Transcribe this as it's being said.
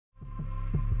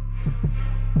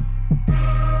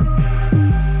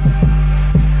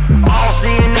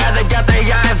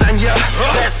lasagna.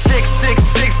 That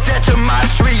 666, that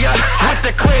gematria. With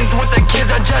the Clint, with the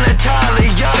kids on genitalia.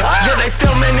 Yeah, they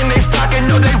filming and they stalking,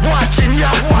 no they watching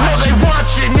ya. No they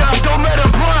watching ya, don't let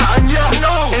them pry on ya.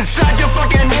 Inside your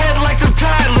fucking head like some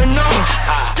Tylenol.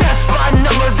 Death by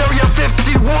numbers, area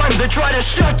 51. They try to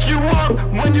shut you up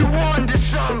when you want to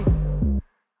some.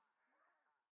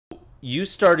 You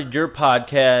started your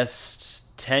podcast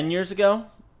 10 years ago?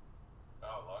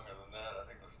 No, longer than that. I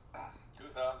think it was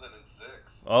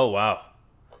 2006. Oh, wow.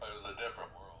 It was a different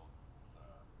world.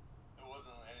 It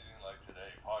wasn't anything like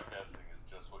today. Podcasting is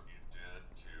just what you did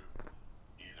to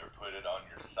either put it on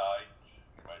your site.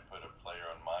 You might put a player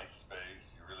on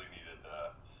MySpace. You really needed,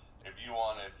 if you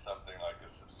wanted something like a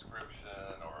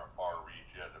subscription or a far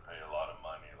reach, you had to pay a lot of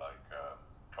money, like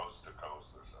coast to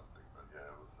coast or something. But yeah,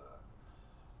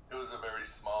 it was a very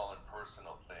small and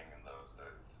personal thing in those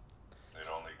days. It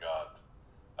only got,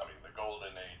 the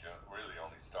golden age really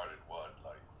only started,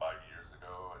 like 5 years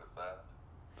ago, if that.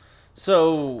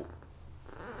 So,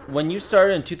 when you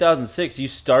started in 2006, you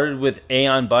started with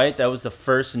Aeon Byte? That was the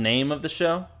first name of the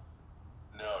show?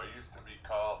 No, it used to be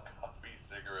called Coffee,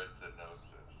 Cigarettes, and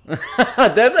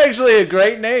Gnosis. That's actually a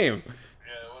great name.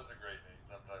 Yeah, it was a great name.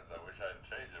 Sometimes I wish I had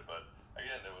changed it, but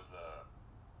again, it was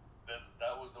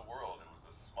that was the world. It was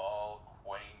a small,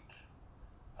 quaint,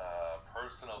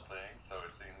 personal thing, so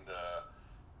it seemed to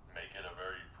make it a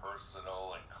very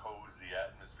personal and cozy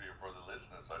atmosphere for the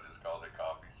listeners, so I just called it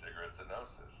Coffee, Cigarettes, and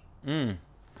Gnosis.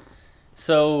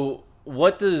 So,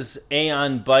 what does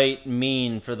Aeon Byte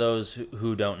mean for those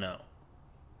who don't know?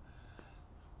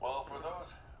 Well, for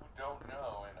those who don't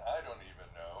know, and I don't even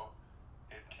know,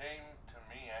 it came to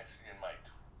me actually in my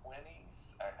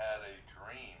 20s. I had a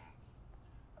dream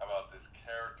about this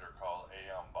character called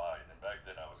Aeon Byte, and back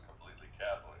then I was completely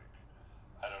Catholic.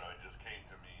 I don't know, it just came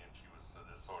to me, and she was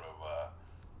this sort of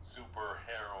super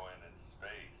heroine in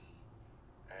space.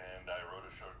 And I wrote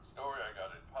a short story, I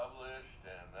got it published,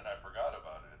 and then I forgot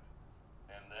about it.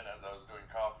 And then as I was doing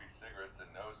Coffee, Cigarettes, and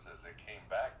Gnosis, it came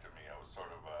back to me. I was sort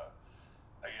of,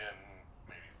 again,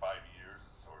 maybe 5 years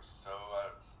or so, I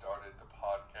started the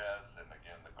podcast, and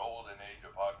again, the golden age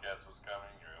of podcasts was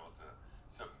coming. You're able to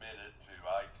submit it to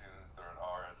iTunes through an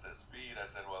RSS feed. I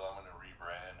said, well, I'm going to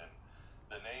rebrand, and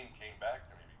the name came back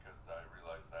to me because I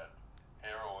realized that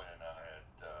heroine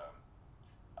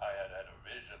I had a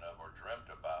vision of or dreamt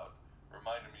about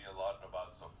reminded me a lot about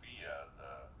Sofia,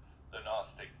 the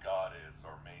Gnostic goddess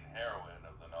or main heroine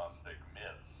of the Gnostic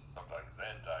myths, sometimes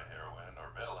anti-heroine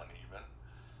or villain even.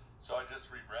 So I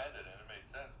just rebranded, and it made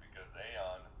sense because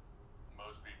Aeon,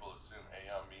 most people assume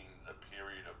Aeon means a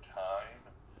period of time,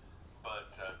 but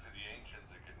to the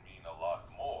ancients it could mean a lot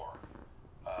more.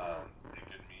 It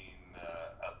could mean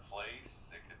a place,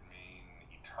 it could mean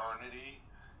eternity,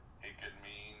 it could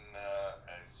mean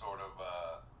a sort of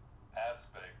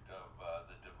aspect of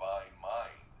the divine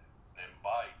mind. And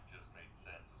Byte just made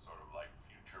sense, a sort of like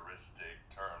futuristic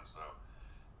term, so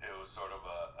it was sort of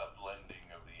a blending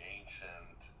of the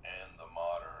ancient and the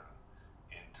modern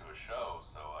into a show,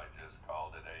 so I just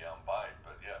called it Aeon Byte.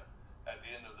 But yeah, at the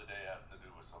end of the day, it has to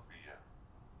do with Sofia.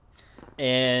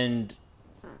 And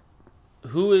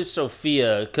who is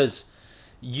Sofia? Because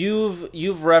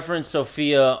you've referenced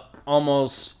Sofia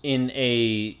almost in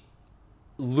a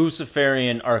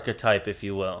Luciferian archetype, if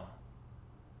you will.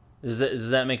 Does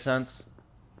that make sense?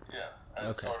 Yeah,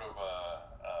 as Okay. sort of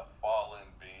a fallen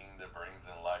being that brings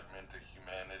enlightenment to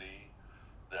humanity,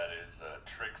 that is a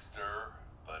trickster,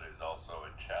 but is also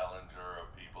a challenger of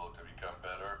people to become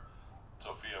better.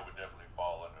 Sofia would definitely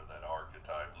fall under that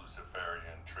archetype,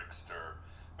 Luciferian trickster,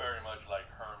 very much like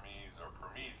Hermes or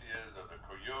Prometheus or the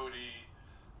Coyote,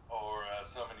 or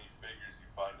so many figures you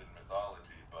find in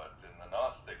mythology. But in the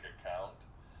Gnostic account,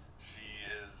 she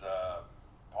is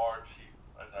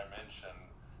as I mentioned,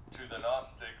 to the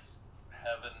Gnostics,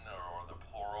 heaven or the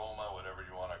pleroma, whatever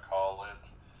you want to call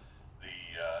it, the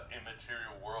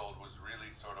immaterial world was really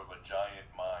sort of a giant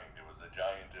mind. It was a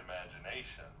giant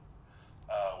imagination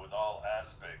with all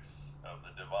aspects of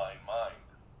the divine mind.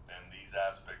 And these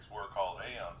aspects were called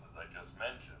Aeons, as I just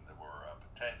mentioned. There were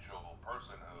potential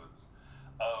personhoods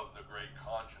of the great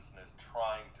consciousness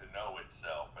trying to know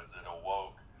itself. As it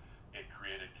awoke, it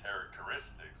created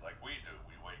characteristics like we do.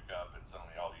 We wake up and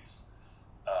suddenly all these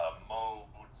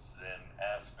modes and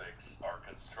aspects are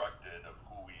constructed of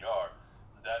who we are.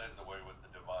 That is the way with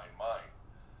the divine mind.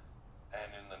 And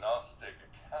in the Gnostic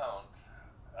account,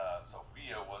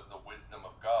 Sophia was the wisdom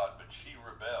of God, but she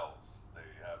rebels. They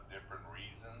have different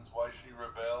reasons why she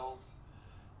rebels,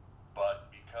 but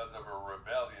because of her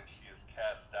rebellion, she is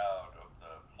cast out of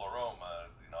the pleroma,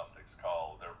 as the Gnostics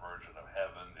call their version of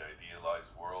heaven, the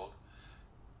idealized world.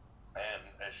 And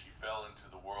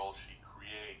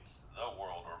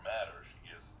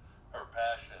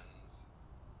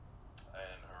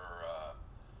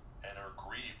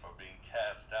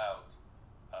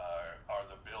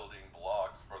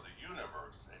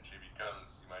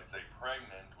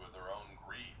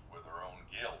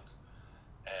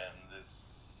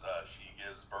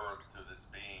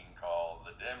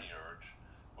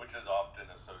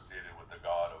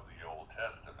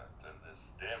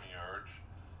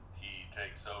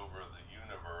takes over the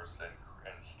universe and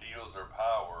steals her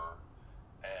power,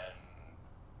 and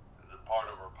the part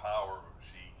of her power,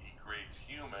 he creates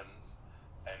humans,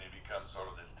 and he becomes sort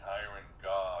of this tyrant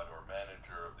god or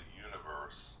manager of the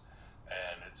universe.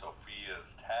 And it's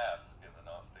Sophia's task in the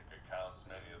Gnostic accounts,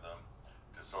 many of them,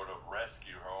 to sort of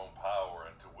rescue her own power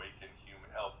and to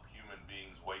help human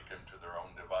beings waken to their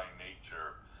own divine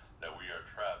nature, that we are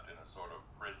trapped in a sort of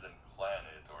prison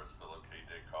planet, or as Philip K.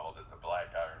 Dick called it, the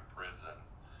Black Iron Prison,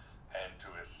 and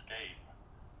to escape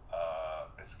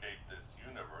this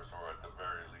universe, or at the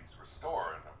very least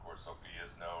restore. And of course, Sophia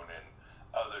is known in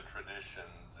other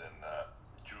traditions. In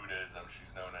Judaism,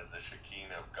 she's known as the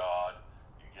Shekinah of God.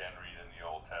 You can read in the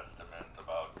Old Testament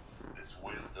about this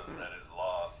wisdom that is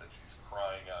lost, and she's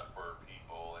crying out for her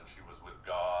people, and she was with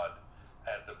God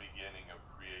at the beginning of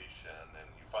creation, and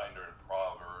you find her in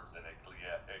Proverbs and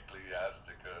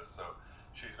Ecclesiasticus. So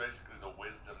she's basically the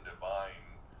wisdom divine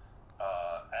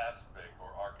aspect or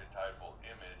archetypal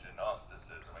image in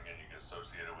Gnosticism. Again, you can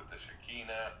associate it with the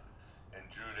Shekinah in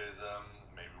Judaism,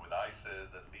 maybe with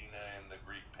Isis, Athena in the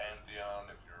Greek pantheon.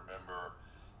 If you remember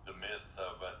the myth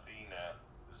of Athena,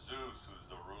 Zeus, who's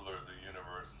the ruler of the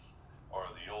universe, or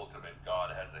the ultimate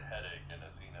god, has a headache, and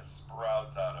Athena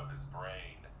sprouts out of his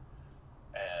brain,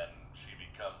 and she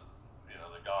becomes,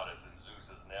 the goddess, and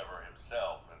Zeus is never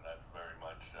himself, and that's very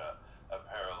much a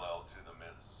parallel to the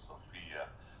myths of Sophia.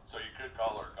 So you could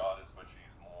call her goddess, but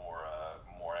she's more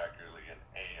accurately an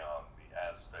Aeon, the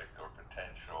aspect or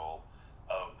potential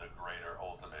of the greater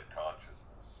ultimate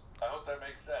consciousness. I hope that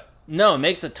makes sense. No, it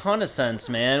makes a ton of sense,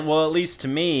 man. Well, at least to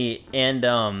me. And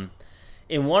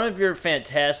in one of your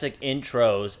fantastic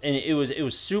intros, and it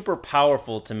was super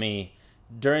powerful to me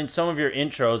during some of your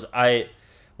intros.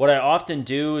 What I often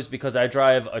do is, because I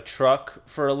drive a truck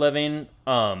for a living,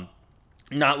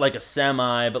 not like a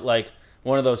semi, but like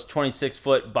one of those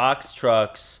 26-foot box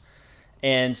trucks.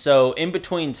 And so in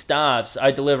between stops, I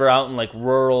deliver out in like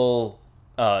rural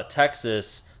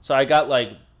Texas. So I got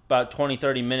like about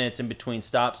 20-30 minutes in between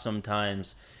stops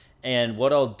sometimes. And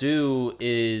what I'll do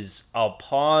is I'll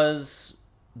pause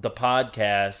the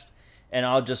podcast and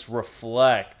I'll just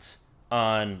reflect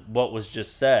on what was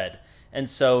just said. And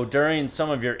so during some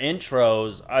of your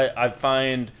intros, I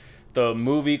find the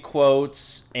movie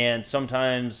quotes and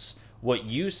sometimes what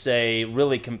you say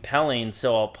really compelling.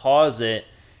 So I'll pause it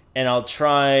and I'll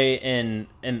try and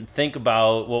think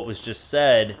about what was just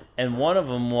said. And one of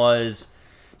them was,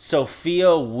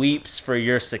 Sophia weeps for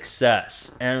your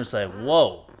success. And I was like,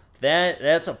 whoa,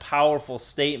 that's a powerful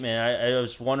statement. I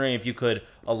was wondering if you could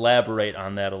elaborate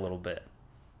on that a little bit.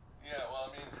 Yeah,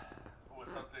 well, I mean,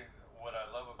 what I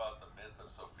love about the myth of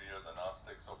Sophia, the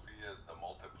Gnostic Sophia, is the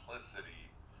multiplicity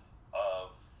of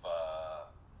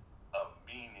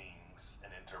meanings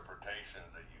and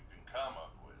interpretations that you can come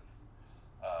up with.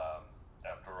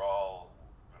 After all,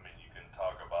 I mean, you can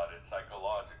talk about it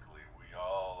psychologically. We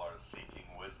all are seeking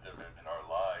wisdom in our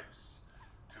lives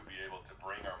to be able to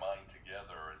bring our mind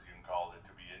together, as you can call it,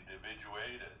 to be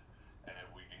individuated. And if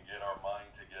we can get our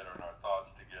mind together and our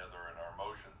thoughts together and our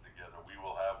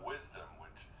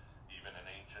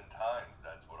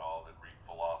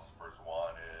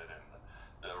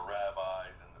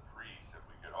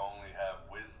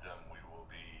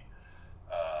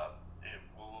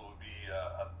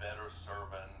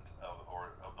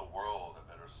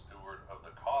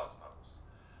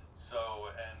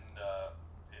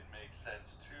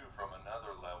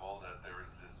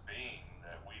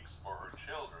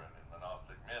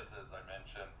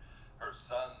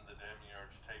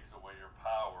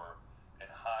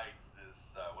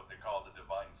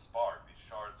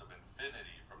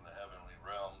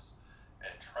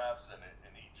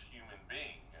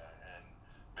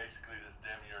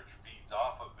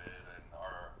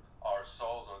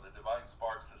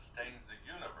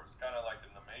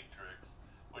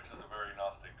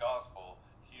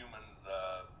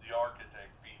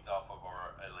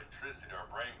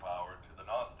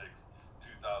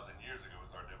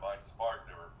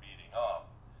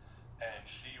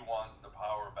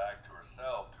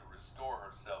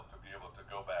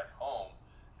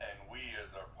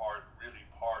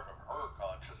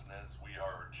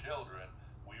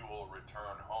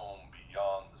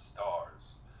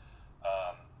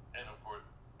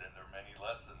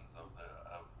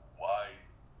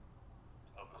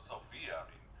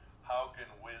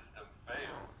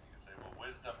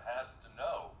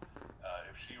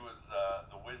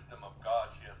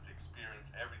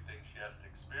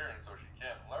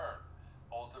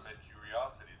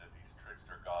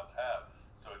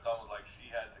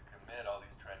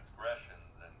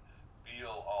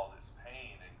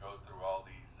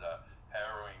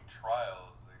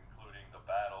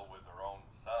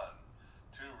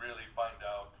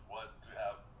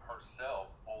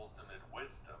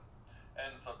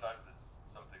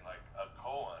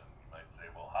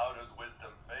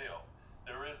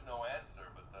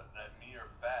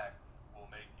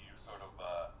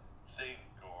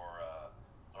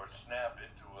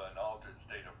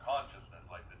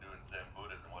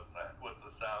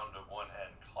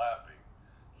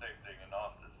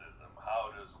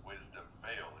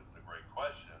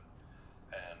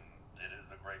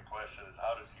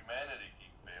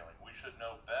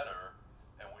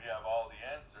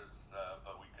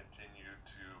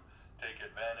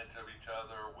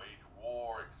other, wage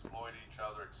war, exploit each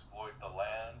other, exploit the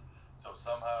land. So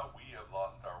somehow we have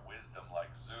lost our wisdom, like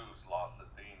Zeus lost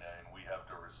Athena, and we have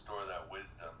to restore that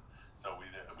wisdom so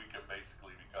we can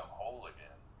basically become whole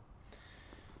again.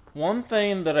 One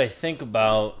thing that I think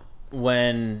about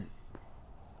when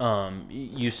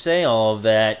you say all of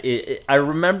that, I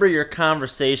remember your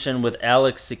conversation with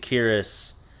Alex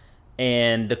Sekiris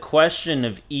and the question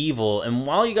of evil. And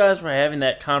while you guys were having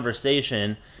that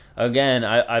conversation, again,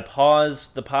 I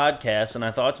paused the podcast and I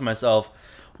thought to myself,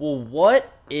 well,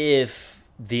 what if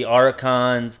the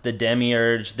Archons, the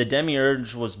Demiurge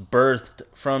was birthed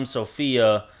from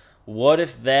Sofia, what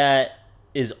if that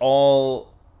is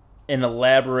all an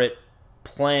elaborate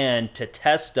plan to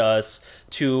test us,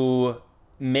 to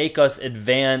make us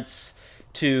advance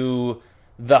to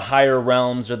the higher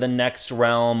realms or the next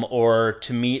realm, or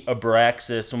to meet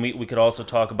Abraxas? And we could also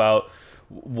talk about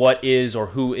what is or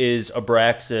who is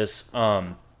Abraxas.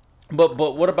 But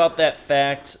what about that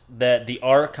fact that the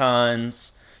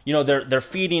Archons, they're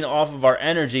feeding off of our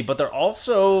energy, but they're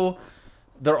also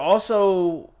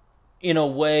in a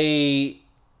way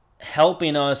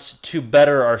helping us to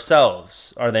better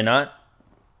ourselves, are they not?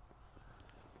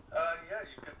 Yeah,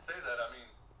 you could say that. I mean,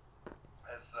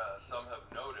 as some have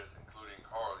noticed, including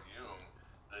Carl Jung,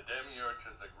 the Demiurge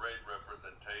is a great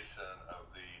representation of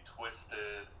the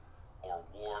twisted or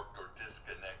warped or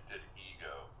disconnected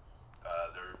ego.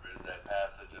 There is that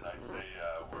passage in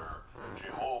Isaiah where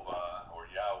Jehovah or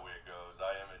Yahweh goes,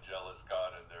 "I am a jealous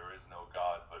God and there is no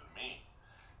God but me."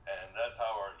 And that's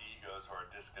how our egos who are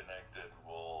disconnected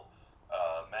will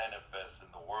manifest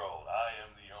in the world. I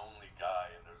am the only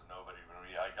guy and there's nobody but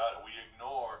me. We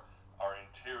ignore our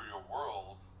interior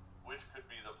worlds, which could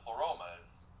be the pleroma, as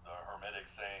the Hermetic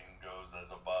saying goes,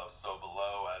 as above, so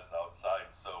below, as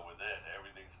outside, so within.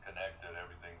 Everything's connected,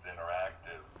 everything's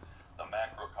interactive, the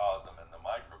macrocosm and the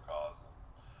microcosm.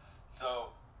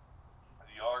 So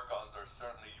the Archons are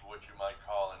certainly what you might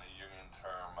call, in a Jungian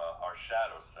term, our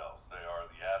shadow selves. They are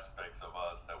the aspects of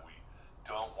us that we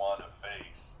don't want to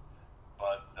face,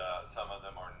 but some of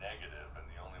them are negative, and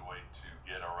the only way to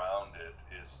get around it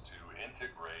is to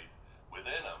integrate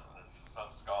within them. As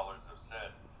some scholars have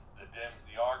said,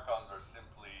 the Archons are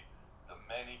simply the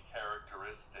many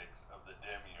characteristics of the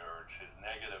Demiurge, his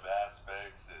negative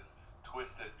aspects, his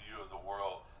twisted view of the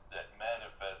world that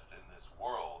manifest in this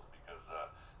world, because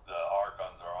the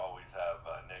Archons always have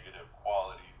negative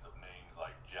qualities of names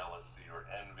like jealousy or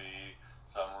envy.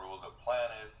 Some rule the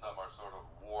planet, some are sort of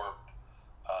warped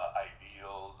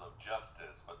ideals of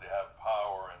justice, but they have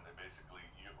power and they basically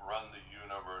run the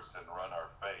universe and run our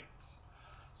fates.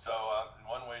 So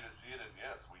one way to see it is,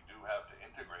 yes, we do have to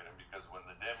integrate them, because when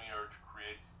the Demiurge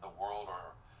creates the world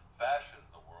or fashions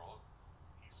the world,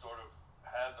 he sort of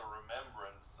has a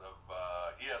remembrance of,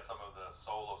 he has some of the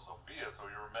soul of Sofia, so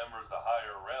he remembers the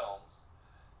higher realms.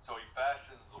 So he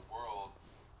fashions the world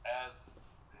as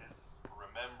his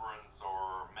remembrance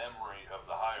or memory of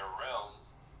the higher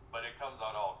realms, but it comes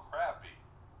out all crappy.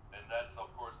 And that's,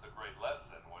 of course, the great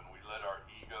lesson. When we let our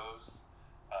egos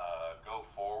go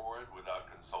forward without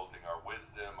consulting our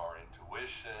wisdom, our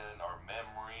intuition, our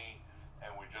memory,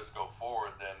 and we just go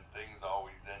forward, then things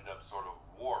always end up sort of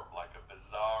warped, like a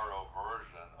bizarro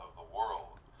version of the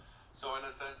world. So in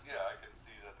a sense, yeah, I can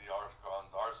see that the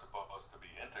Archons are supposed to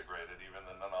be integrated. Even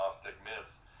the Gnostic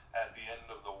myths, at the end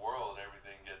of the world,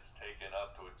 everything gets taken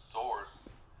up to its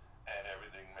source, and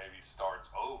everything maybe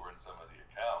starts over in some of the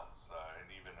accounts. And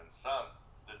even in some,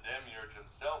 the Demiurge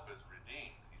himself is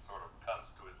redeemed. He sort of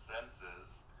comes to his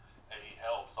senses, and he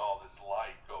helps all this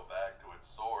light go back to its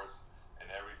source,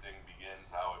 and everything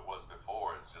begins how it was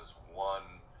before. It's just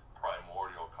one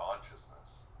primordial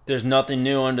consciousness. There's nothing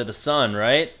new under the sun,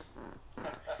 right?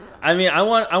 I mean, I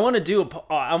want to do a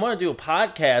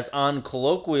podcast on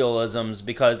colloquialisms,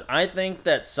 because I think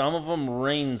that some of them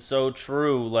ring so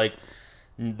true. Like,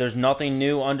 there's nothing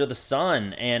new under the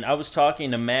sun. And I was talking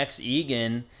to Max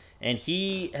Egan, and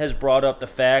he has brought up the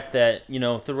fact that,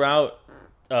 throughout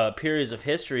periods of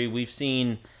history, we've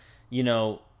seen,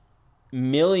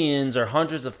 millions or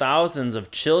hundreds of thousands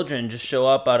of children just show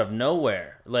up out of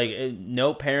nowhere. Like,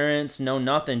 no parents, no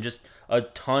nothing, just a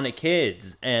ton of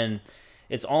kids. And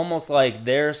it's almost like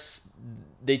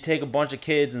they take a bunch of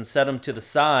kids and set them to the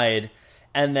side,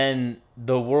 and then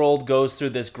the world goes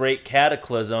through this great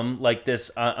cataclysm. Like this,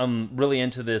 I'm really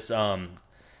into this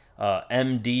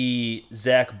MD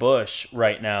Zach Bush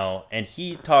right now, and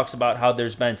he talks about how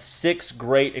there's been 6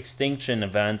 great extinction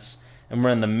events, and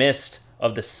we're in the midst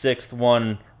of the 6th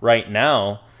one right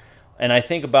now. And I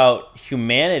think about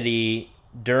humanity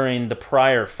during the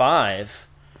prior 5,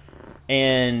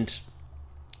 and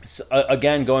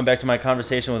again, going back to my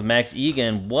conversation with Max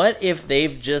Egan, what if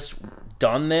they've just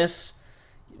done this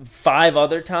 5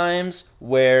 other times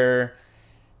where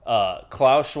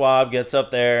Klaus Schwab gets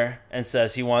up there and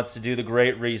says he wants to do the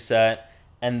Great Reset,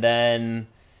 and then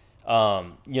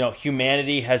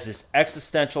humanity has this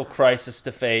existential crisis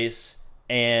to face,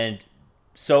 and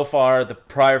so far the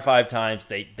prior 5 times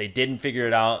they didn't figure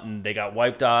it out, and they got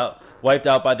wiped out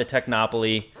by the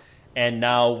Technopoly, and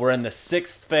now we're in the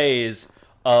 6th phase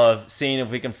of seeing if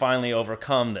we can finally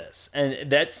overcome this. And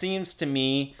that seems to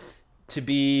me to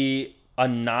be a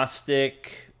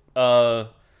Gnostic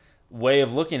way of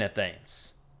looking at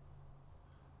things.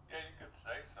 Yeah, you could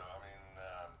say so. I mean,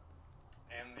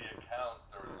 in the accounts,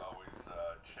 there was always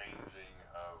changing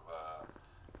of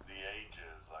the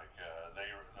ages. Like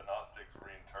the Gnostics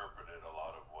reinterpreted a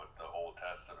lot of what the Old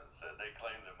Testament said. They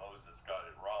claimed that Moses got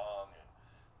it wrong, and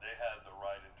they had the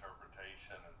right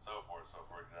interpretation, and so forth. So,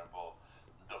 for example,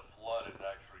 the flood is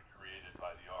actually created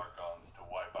by the Archons to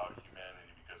wipe out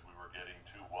humanity because we were getting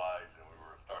too wise and we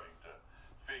were starting to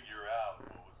figure out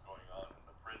what was going on in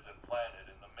the prison planet,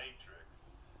 in the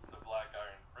Matrix, the Black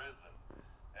Iron Prison.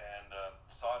 And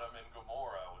Sodom and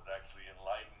Gomorrah was actually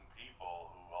enlightened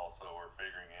people who also were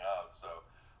figuring it out. So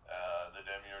the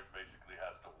Demiurge basically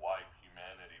has to wipe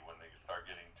humanity when they start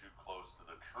getting too close to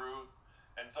the truth,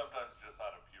 and sometimes just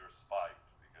out of pure spite,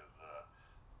 because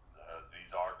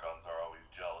these Archons are always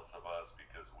jealous of us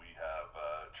because we have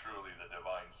truly the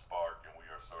divine spark, and we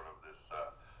are sort of this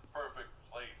perfect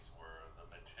place where the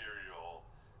material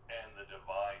and the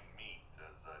divine meet.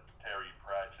 As Terry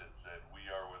Pratchett said, we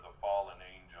are where the fallen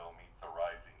angel meets the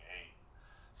rising ape.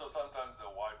 So sometimes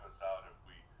they'll wipe us out if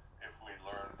we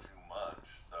learn too much.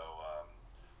 So,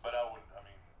 but I wouldn't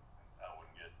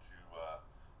get too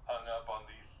hung up on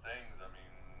these things. I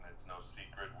mean, it's no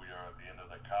secret we are at the end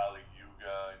of the Kali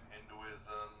Yuga in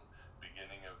Hinduism,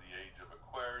 beginning of the age of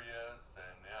Aquarius,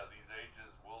 and yeah, these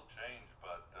ages will change,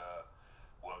 but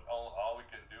all we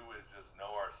can do is just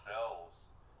know ourselves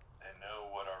and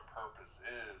know what our purpose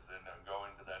is, and go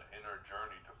into that inner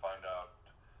journey to find out,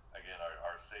 again,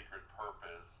 our sacred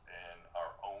purpose and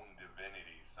our own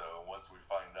divinity. So once we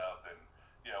find out, then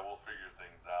yeah, we'll figure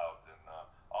things out, and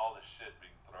all the shit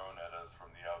being thrown at us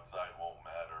from the outside won't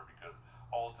matter, because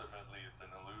ultimately it's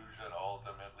an illusion,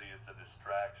 ultimately it's a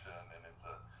distraction, and it's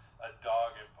a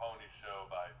dog and pony show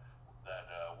by that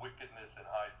wickedness in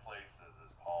high places,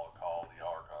 as Paul called the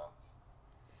Archons.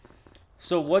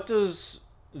 So what does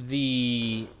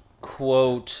the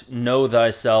quote "know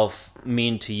thyself"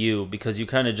 mean to you? Because you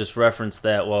kind of just referenced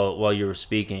that while you were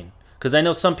speaking. Because I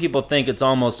know some people think it's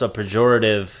almost a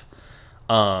pejorative,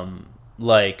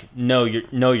 like know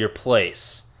your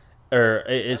place, or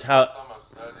is how. Some have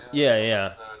said, Yeah.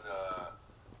 Said,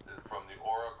 from the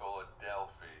Oracle at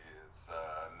Delphi, it's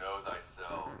know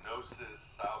thyself,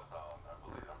 gnosis sauthon, I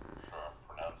believe. I'm sure I'm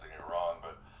pronouncing it wrong,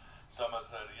 but some have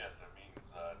said, yes, it means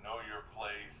know your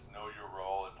place, know your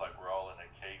role. It's like we're all in a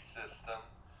case system,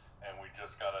 and we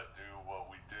just got to do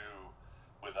what we do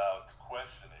without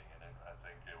questioning. And I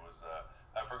think it was,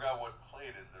 I forgot what play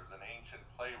it is. There's an ancient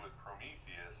play with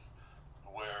Prometheus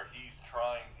where he's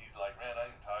like, man,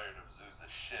 I'm tired of Zeus'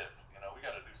 shit. We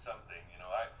got to do something.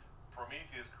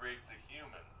 Prometheus creates the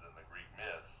humans in the Greek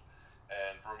myths,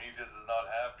 and Prometheus is not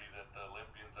happy that the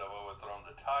Olympians have overthrown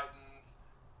the Titans,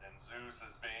 and Zeus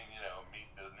is being, meet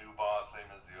the new boss, same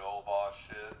as the old boss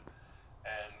shit.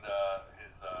 And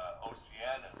his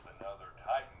Oceanus, another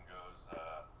Titan, goes,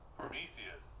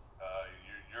 Prometheus,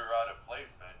 you're out of place,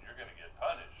 man. You're going to get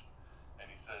punished. And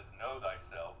he says, know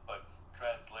thyself, but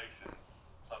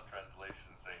some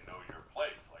translations say know your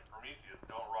place. Like Prometheus,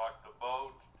 don't rock the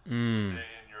boat, stay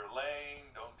in your lane,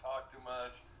 don't talk too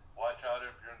much, watch out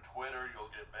if you're on Twitter,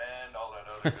 you'll get banned, all that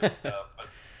other good stuff. But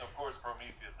of course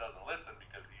Prometheus doesn't listen,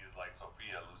 because he is like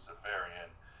Sofia, Luciferian.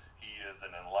 He is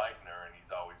an enlightener, and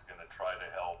he's always going to try to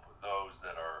help those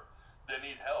that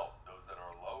need help, those that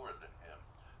are lower than him.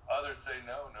 Others say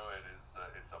no,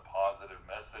 it's a positive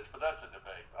message, but that's a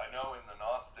debate. I know in the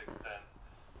Gnostic sense,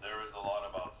 there is a lot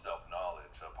about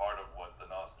self-knowledge. A part of what the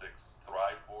Gnostics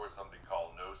thrive for is something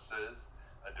called gnosis,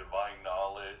 a divine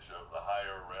knowledge of the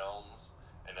higher realms,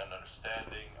 and an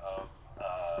understanding of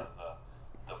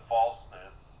the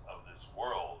falseness of this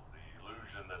world, the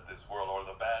illusion that this world, or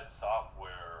the bad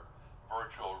software,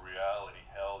 virtual reality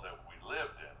hell that we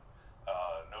lived in.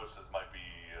 Gnosis might be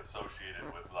associated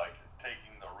with like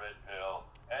taking the red pill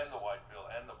and the white pill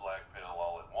and the black pill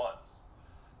all at once.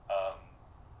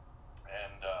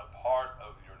 And part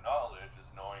of your knowledge is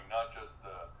knowing not just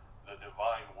the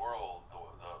divine world,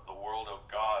 the world of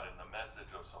God and the message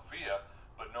of Sofia,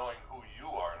 but knowing who you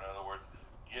are. In other words,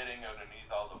 getting underneath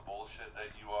all the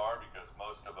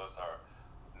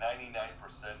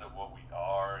 99% of what we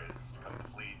are is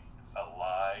complete a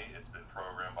lie. It's been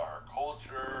programmed by our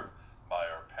culture, by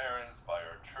our parents, by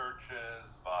our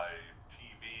churches, by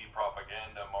TV,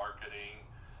 propaganda, marketing,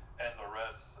 and the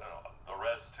rest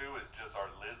too is just our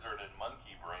lizard and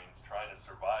monkey brains trying to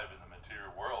survive in the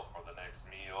material world for the next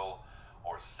meal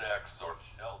or sex or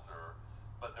shelter.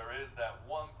 But there is that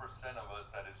 1% of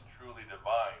us that is truly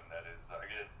divine. That is,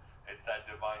 again, it's that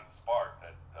divine spark,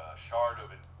 that shard of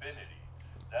infinity.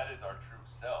 That is our true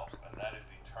self, and that is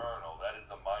eternal. That is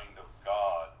the mind of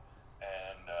God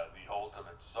and the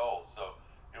ultimate soul. So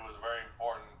it was very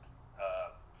important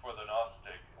for the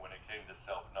Gnostic, when it came to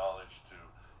self-knowledge, to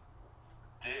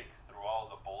dig through all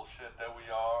the bullshit that we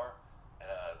are,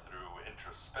 through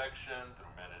introspection,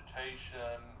 through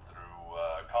meditation, through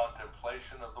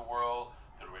contemplation of the world,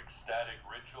 through ecstatic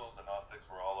rituals. The Gnostics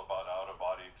were all about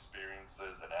out-of-body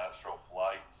experiences and astral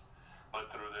flights.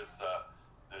 But through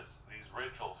these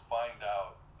rituals, find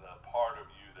out the part of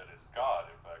you that is God.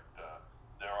 In fact,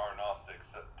 there are Gnostic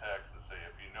texts that say,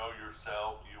 if you know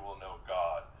yourself, you will know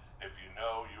God. If you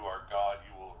know you are God,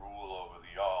 you will rule over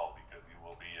the all, because you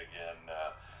will be, again,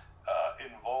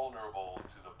 invulnerable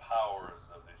to the powers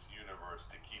of this universe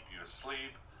to keep you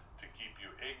asleep, to keep you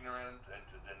ignorant, and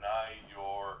to deny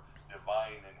your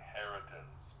divine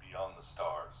inheritance beyond the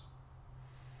stars.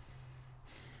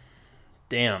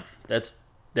 Damn, that's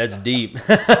deep.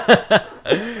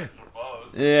 I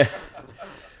suppose. Yeah.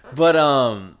 But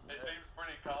It seems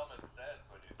pretty common sense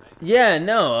when you think. yeah,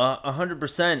 no,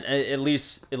 100%, at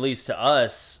least to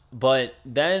us. But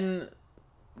then,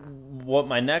 what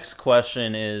my next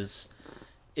question is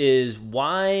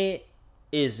why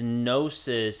is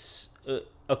Gnosis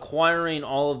acquiring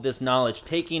all of this knowledge,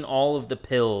 taking all of the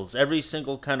pills, every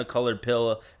single kind of colored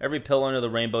pill, every pill under the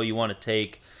rainbow you want to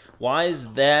take? Why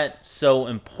is that so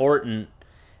important?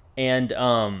 And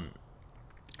I'm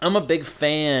a big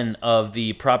fan of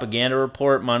the Propaganda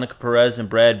Report, Monica Perez and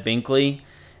Brad Binkley,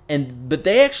 but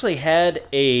they actually had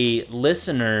a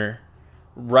listener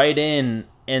write in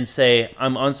and say,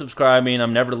 I'm unsubscribing,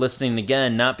 I'm never listening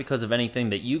again, not because of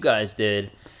anything that you guys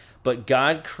did, but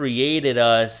God created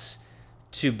us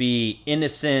to be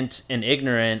innocent and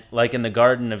ignorant, like in the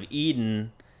Garden of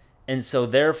Eden, and so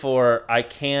therefore I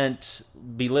can't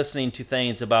be listening to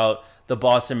things about the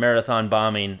Boston Marathon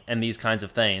bombing and these kinds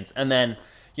of things. And then,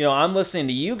 I'm listening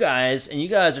to you guys, and you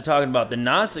guys are talking about the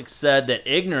Gnostics said that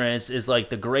ignorance is like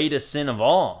the greatest sin of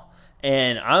all.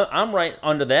 And I'm right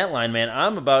under that line, man.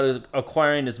 I'm about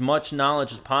acquiring as much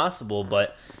knowledge as possible,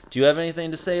 but do you have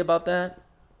anything to say about that?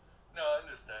 No, I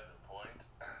understand the point.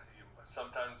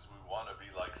 Sometimes we want to be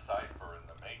like Cypher in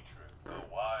the Matrix. So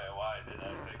why did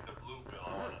I take the blue pill?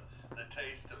 I want the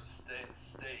taste of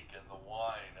steak and the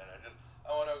wine, and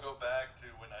I want to go back to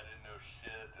when I didn't know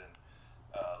shit, and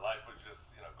life was just,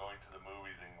 going to the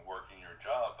movies and working your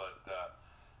job. But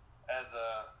as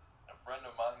a friend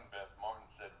of mine, Beth Martin,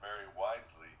 said very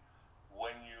wisely,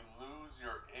 when you lose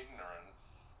your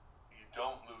ignorance, you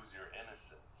don't lose your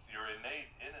innocence. Your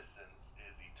innate innocence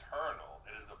is eternal.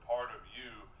 It is a part of you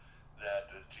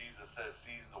that, as Jesus says,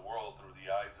 sees the world through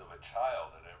the eyes of a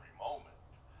child at every moment.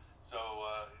 So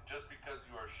just because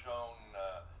you are shown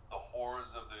the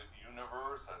horrors of the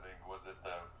universe, I think, was it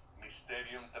the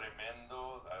Mysterium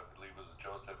Tremendo, I believe it was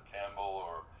Joseph Campbell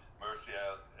or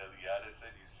Mircea Eliade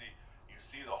said, you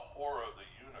see the horror of the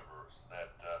universe,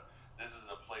 that this is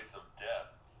a place of death,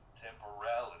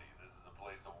 temporality, this is a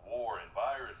place of war and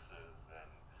viruses and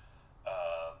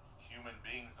human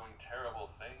beings doing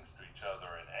terrible things to each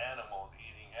other and animals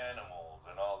eating animals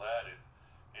and all that.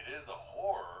 It is a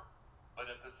horror, but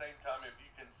at the same time, if you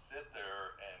can sit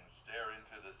there and stare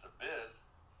into this abyss,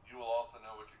 you will also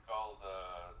know what you call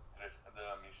the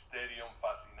Mysterium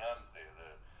Fascinante,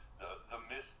 the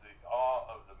awe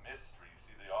of the mystery. You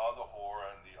see the awe of the horror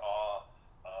and the awe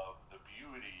of the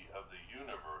beauty of the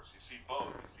universe. You see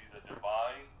both. You see the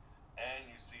divine and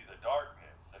you see the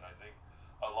darkness. And I think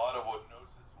a lot of what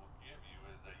Gnosis will give you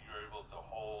is that you're able to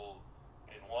hold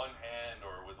in one hand,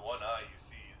 or with one eye, you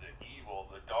see the evil,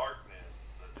 the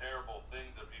darkness, the terrible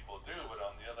things that people do. But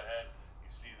on the other hand,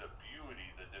 you see the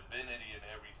beauty, the divinity in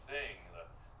everything,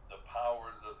 the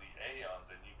powers of the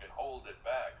Aeons, and you can hold it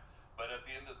back. But at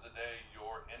the end of the day,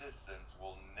 your innocence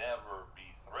will never be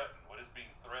threatened. What is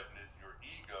being threatened is your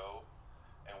ego,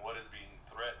 and what is being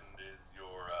threatened is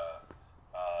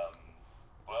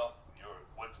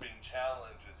what's being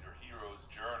challenged is your hero's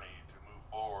journey to move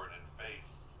forward and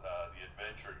face the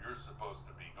adventure you're supposed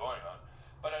to be going on.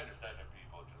 But I understand that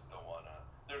people just don't want to,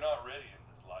 they're not ready in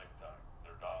this lifetime.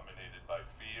 They're dominated by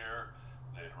fear.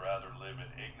 They'd rather live in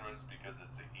ignorance because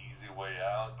it's an easy way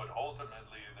out. But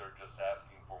ultimately, they're just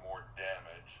asking for more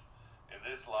damage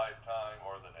this lifetime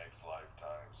or the next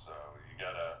lifetime. So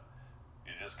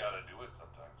you just gotta do it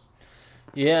sometimes.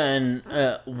 Yeah, and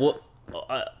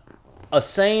a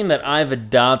saying that I've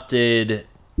adopted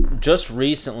just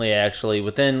recently, actually,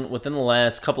 within the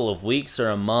last couple of weeks or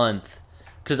a month,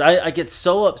 because I get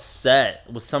so upset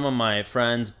with some of my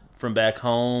friends from back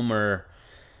home or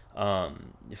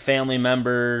family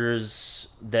members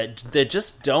that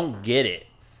just don't get it.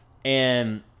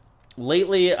 And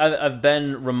lately, I've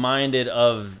been reminded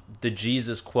of the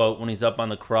Jesus quote when he's up on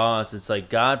the cross. It's like,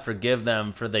 God forgive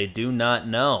them, for they do not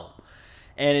know.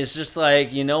 And it's just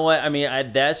like, you know what? I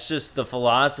mean, that's just the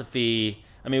philosophy.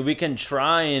 I mean, we can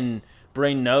try and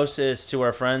bring gnosis to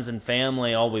our friends and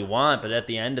family all we want, but at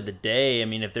the end of the day, I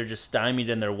mean, if they're just stymied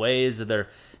in their ways, or they're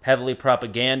heavily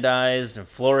propagandized and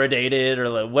fluoridated, or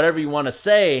like whatever you want to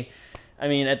say, I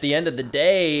mean, at the end of the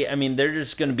day, I mean, they're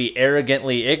just going to be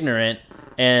arrogantly ignorant,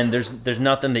 and there's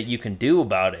nothing that you can do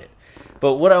about it.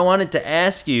 But what I wanted to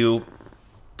ask you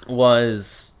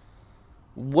was,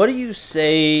 what do you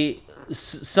say?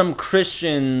 Some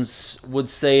Christians would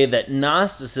say that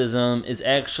Gnosticism is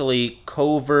actually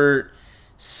covert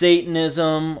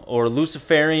Satanism or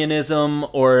Luciferianism,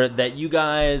 or that you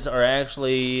guys are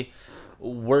actually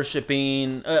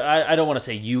worshiping. I don't want to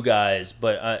say you guys,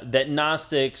 but that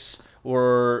Gnostics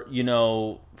were,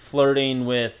 flirting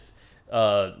with,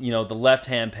 the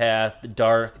left-hand path,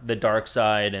 the dark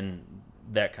side, and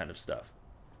that kind of stuff.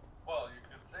 Well, you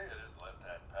could say it is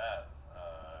left-hand path,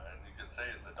 and you could say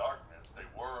it's the darkness. They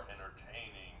were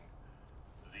entertaining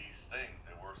these things.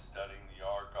 They were studying the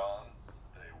Archons.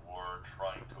 They were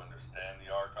trying to understand the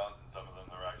Archons, and some of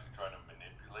them they're actually trying to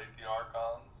manipulate the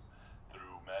Archons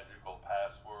through magical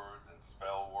passwords and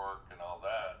spell work and all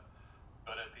that.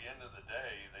 But at the end of the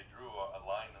day, they drew a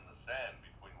line in the sand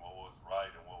between what was right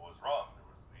and what was wrong.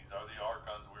 These are the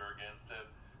Archons, we're against it.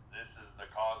 This is the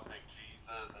cosmic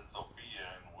Jesus and Sofia,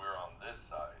 and we're on this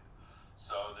side.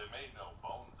 So they made no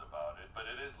bones about it, but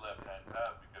it is left-hand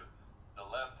path, because the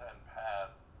left-hand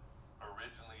path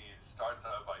originally starts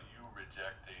out by you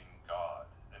rejecting God,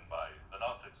 and by the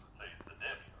Gnostics would say it's the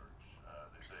Demiurge.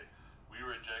 They say we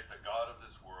reject the God of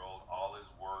this world, all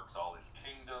his works, all his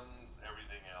kingdoms,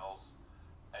 everything else,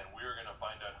 and we're going to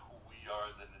find out who we are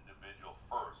as an individual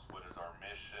first. What is our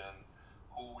mission?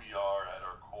 Who we are at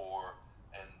our core,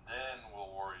 and then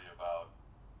we'll worry about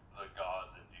the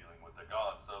gods and dealing with the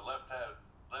gods. So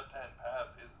left-hand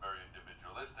path is very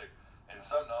individualistic, and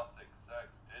some Gnostic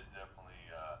sects did definitely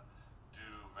do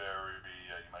very,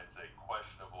 you might say,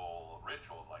 questionable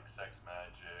rituals like sex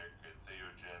magic and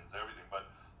theogens, everything. But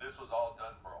this was all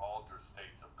done for altered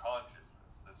states of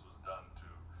consciousness. This was done to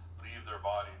leave their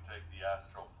body and take the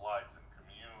astral flights and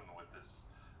commune with this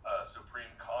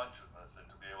supreme consciousness, and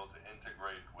to be able to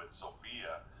integrate with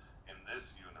Sofia in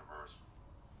this universe.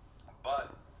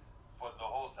 But for the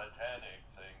whole satanic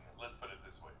thing, let's put it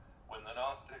this way. When the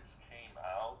Gnostics came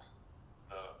out,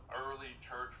 the early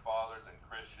church fathers and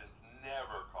Christians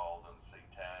never called them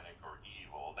satanic or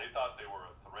evil. They thought they were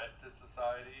a threat to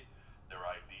society. Their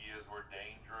ideas were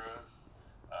dangerous.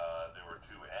 They were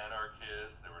too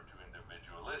anarchist. They were too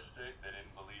individualistic. They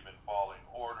didn't believe in following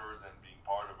orders and being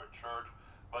part of a church.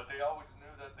 But they always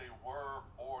knew that they were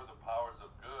for the powers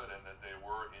of good, and that they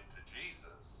were into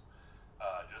Jesus,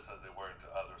 just as they were into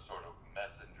other sort of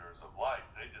messengers of light.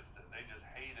 They just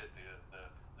hated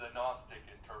the Gnostic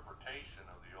interpretation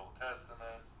of the Old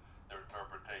Testament, their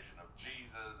interpretation of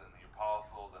Jesus and the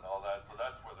apostles and all that. So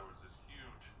that's where there was this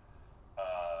huge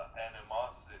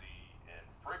animosity and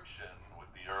friction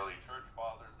with the early church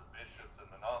fathers, the bishops,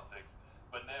 and the Gnostics.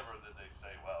 But never did they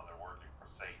say, well, they're working for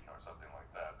Satan or something like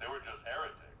that. They were just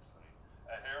heretics. I mean,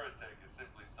 a heretic is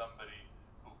simply somebody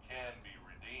who can be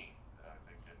redeemed, I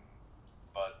think.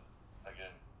 But,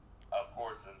 again, of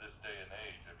course, in this day and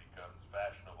age, it becomes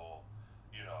fashionable.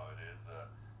 It is,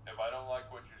 if I don't like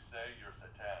what you say, you're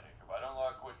satanic. If I don't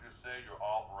like what you say, you're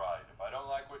alt-right. If I don't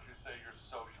like what you say, you're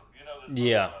social. This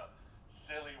sort of,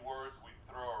 silly words we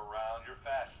throw around. You're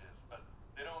fascist, but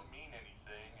they don't mean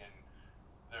anything, and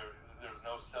there's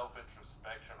no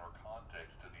self-introspection or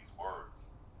context to these words.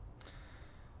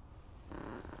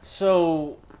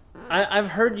 So, I've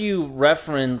heard you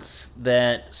reference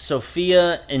that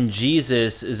Sofia and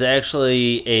Jesus is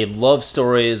actually a love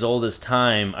story as old as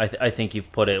time, I think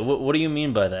you've put it. What do you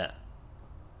mean by that?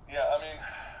 Yeah, I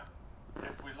mean,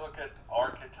 if we look at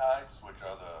archetypes, which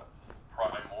are the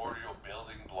primordial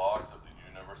building blocks of the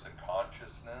universe and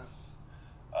consciousness,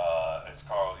 as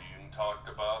Carl Jung talked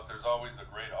about, there's always a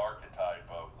great archetype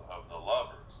of the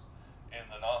lovers. In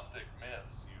the Gnostic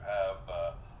myths, you have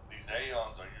these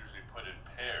Aeons are usually put in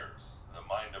pairs. The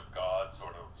mind of God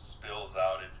sort of spills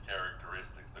out its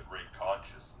characteristics, the great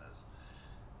consciousness.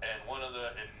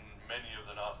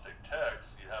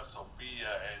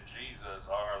 Sophia and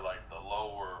Jesus are like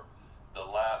the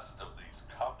last of these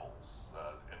couples,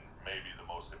 and maybe the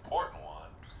most important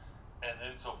one. And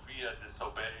then Sophia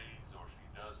disobeys, or she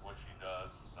does what she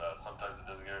does. Sometimes it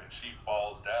doesn't get her, and she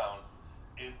falls down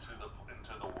into the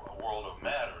world of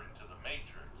matter, into the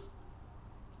matrix.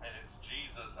 And it's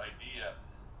Jesus' idea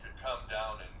to come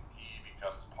down, and he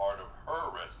becomes part of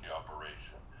her rescue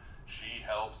operation. She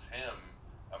helps him.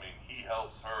 I mean, he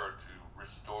helps her to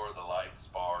restore the light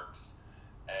sparks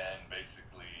and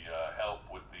basically help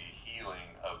with the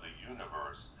healing of the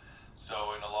universe.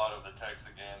 So in a lot of the texts,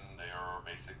 again, they are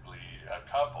basically a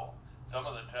couple. Some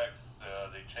of the texts,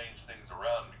 they change things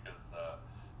around because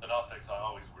the Gnostics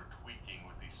always were tweaking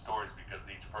with these stories because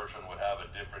each person would have a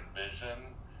different vision,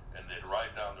 and they'd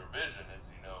write down their vision. As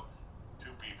you know,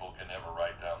 two people can never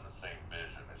write down the same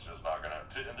vision. It's just not going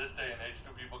to. In this day and age,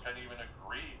 two people can't even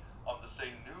agree on the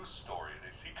same news story.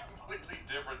 They see completely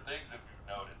different things, if you've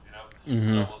noticed, you know. Mm-hmm.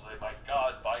 Some will say, my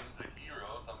God, Biden's a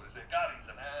hero. Somebody say, God, he's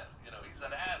an ass. You know, he's an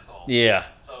asshole. Yeah.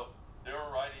 So they were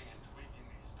writing and tweaking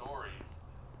these stories.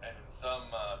 And in some,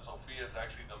 Sophia is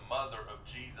actually the mother of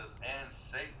Jesus and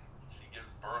Satan. She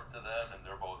gives birth to them, and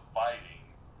they're both fighting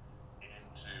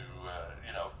into,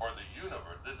 for the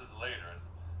universe. This is later.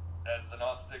 As the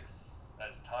Gnostics,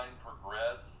 as time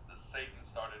progressed, the Satan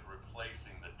started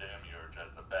replacing the Demiurge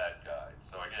as the bad guy.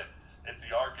 So again, it's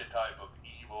the archetype of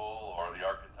evil or the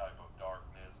archetype of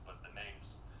darkness, but the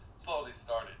names slowly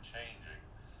started changing.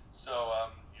 So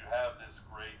you have this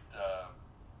great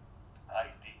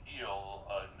ideal,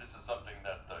 and this is something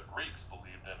that the Greeks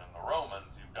believed in, and the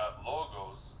Romans. You've got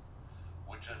logos,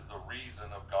 which is the reason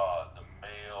of God, the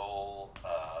male,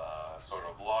 sort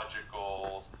of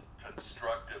logical,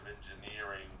 constructive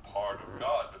engineering part of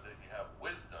God. But then you have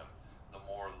wisdom, the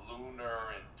more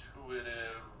lunar,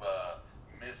 intuitive,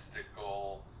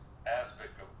 mystical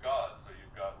aspect of God. So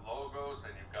you've got logos,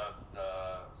 and you've got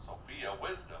Sophia,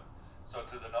 wisdom. So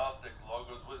to the Gnostics,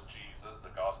 logos was Jesus.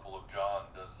 The Gospel of John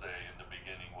does say in the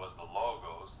beginning was the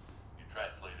logos. You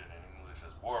translate it in English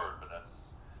as word, but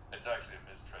it's actually a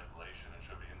mistranslation. It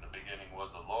should be in the beginning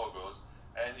was the logos.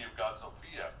 And you've got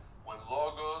Sophia. When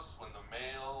the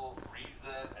male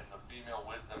reason and the female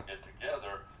wisdom get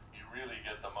together, you really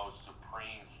get the most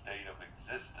supreme state of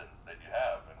existence that you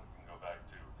have. And we can go back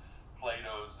to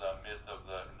Plato's myth of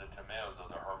the Timaeus of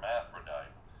the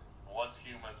hermaphrodite. Once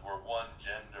humans were one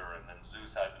gender, and then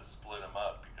Zeus had to split them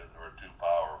up because they were too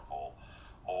powerful.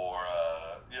 Or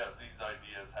these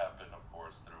ideas happen, of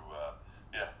course, through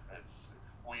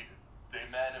they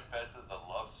manifest as a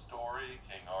love story,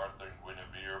 King Arthur and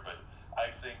Guinevere, but I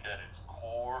think at its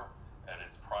core, at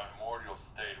its primordial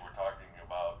state, we're talking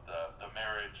about the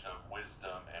marriage of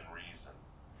wisdom and reason.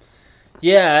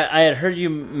 Yeah, I had heard you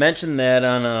mention that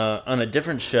on a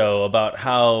different show about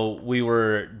how we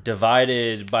were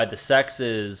divided by the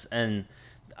sexes, and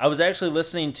I was actually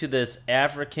listening to this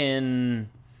African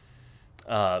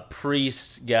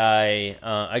priest guy.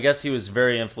 I guess he was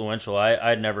very influential.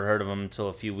 I'd never heard of him until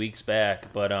a few weeks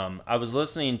back, but I was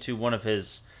listening to one of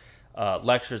his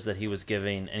lectures that he was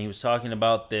giving, and he was talking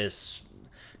about this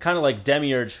kind of like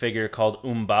demiurge figure called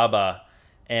Umbaba,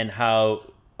 and how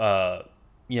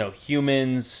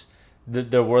humans,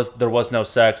 there was no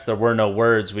sex, there were no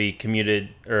words, we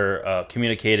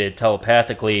communicated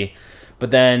telepathically,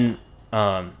 but then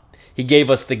he gave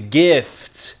us the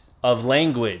gift of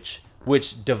language,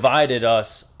 which divided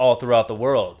us all throughout the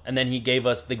world, and then he gave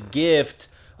us the gift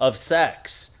of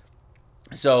sex,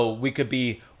 so we could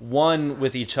be one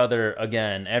with each other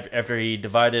again after he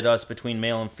divided us between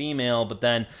male and female, but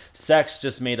then sex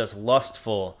just made us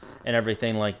lustful and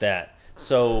everything like that.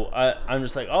 So I'm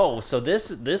just like, so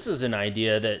this is an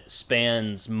idea that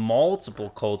spans multiple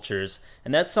cultures,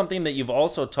 and that's something that you've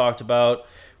also talked about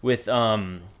with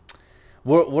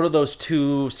what are those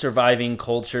two surviving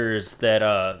cultures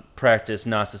that practice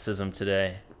Gnosticism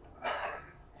today?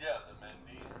 Yeah, the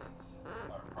Mendeans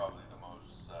are probably the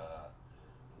most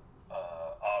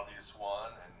obvious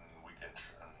one, and we can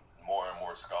more and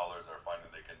more scholars are finding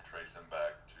they can trace them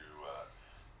back to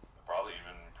probably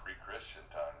even pre-Christian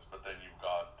times. But then you've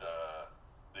got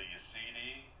the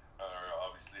Yazidi,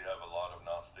 obviously have a lot of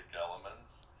Gnostic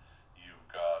elements. You've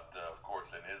got, of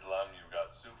course, in Islam, you've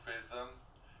got Sufism,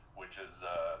 which is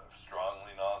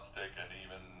strongly Gnostic, and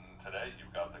even today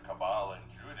you've got the Kabbalah and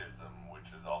Judaism, which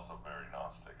is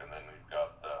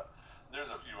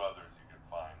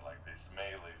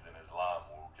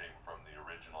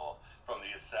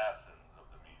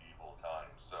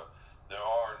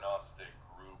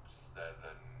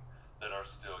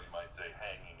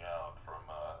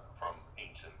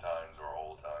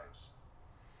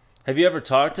Have you ever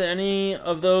talked to any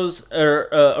of those, or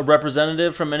a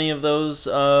representative from any of those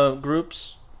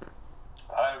groups?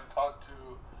 I've talked to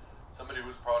somebody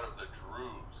who's part of the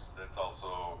Druze. That's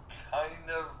also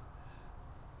kind of,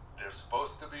 they're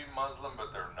supposed to be Muslim,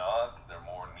 but they're not. They're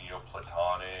more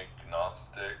Neoplatonic,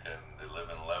 Gnostic, and they live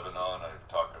in Lebanon. I've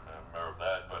talked to a member of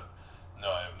that, but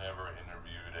no, I've never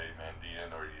interviewed a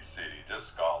Mandean or Yazidi, just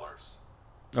scholars.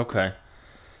 Okay.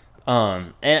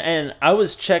 And I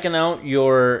was checking out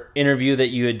your interview that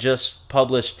you had just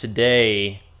published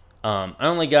today. I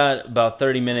only got about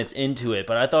 30 minutes into it,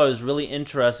 but I thought it was really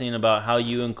interesting about how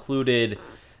you included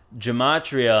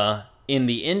gematria in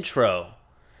the intro.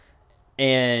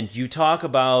 And you talk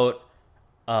about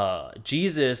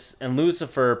Jesus and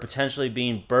Lucifer potentially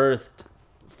being birthed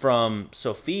from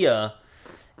Sophia.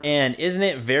 And isn't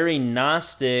it very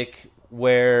Gnostic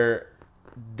where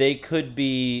they could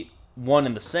be one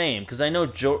and the same? Because I know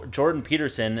Jordan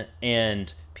Peterson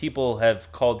and people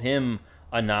have called him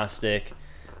a Gnostic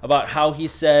about how he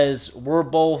says we're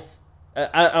both.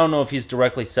 I don't know if he's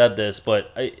directly said this,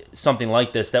 but something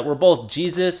like this, that we're both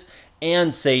Jesus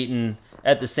and Satan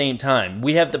at the same time.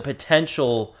 We have the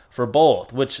potential for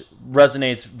both, which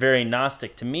resonates very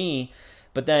Gnostic to me.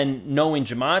 But then knowing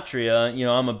gematria,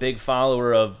 I'm a big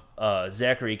follower of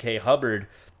Zachary K. Hubbard,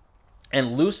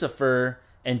 and Lucifer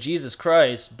and Jesus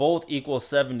Christ both equal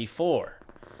 74.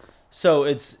 So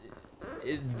it's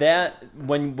that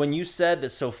when you said that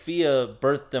Sophia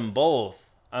birthed them both,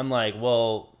 I'm like,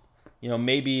 well,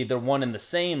 maybe they're one and the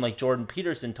same. Like Jordan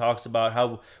Peterson talks about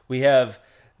how we have,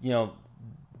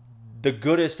 the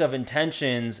goodest of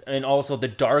intentions and also the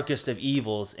darkest of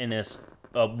evils in us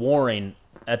warring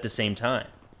at the same time.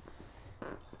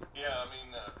 Yeah, I mean,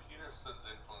 Peterson's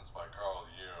influenced by Carl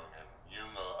Jung, and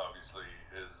Jung, obviously,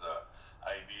 his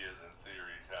ideas and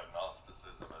theories have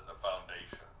Gnosticism as a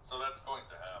foundation. So that's going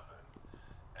to happen.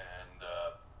 And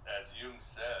as Jung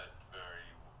said very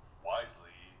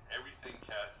wisely, everything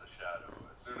casts a shadow.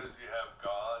 As soon as you have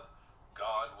God,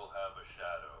 God will have a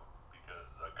shadow, because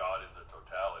God is a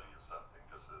totality of something.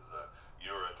 Just as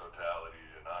you're a totality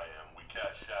and I am, we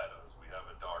cast shadows. We have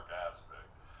a dark aspect.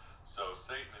 So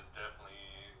Satan is definitely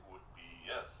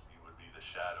he would be the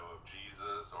shadow of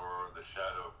Jesus or the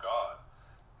shadow of God.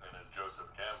 And as Joseph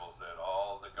Campbell said,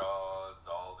 all the gods,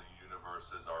 all the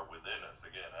universes are within us.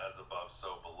 Again, as above,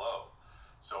 so below.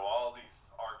 So all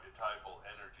these archetypal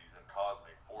energies and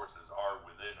cosmic forces are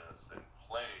within us and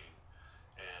playing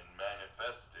and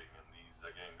manifesting. And these,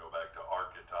 again, go back to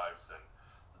archetypes, and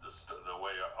the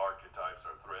way archetypes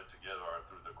are thread together are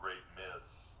through the great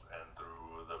myths and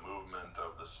through the movement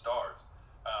of the stars.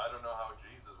 I don't know how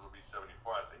Jesus would be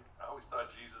 74. I always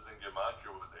thought Jesus in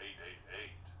gematria was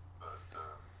 888, but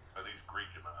at least Greek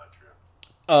gematria.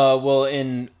 Well,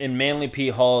 in Manly P.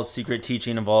 Hall's Secret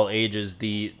Teaching of All Ages,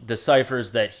 the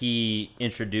ciphers that he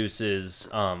introduces,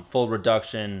 full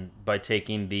reduction by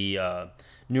taking the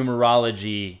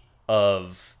numerology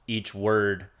of each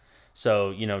word.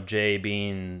 So, J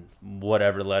being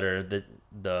whatever letter, the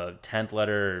 10th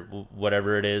letter,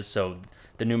 whatever it is. So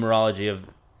the numerology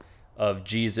of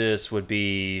Jesus would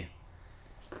be,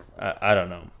 I don't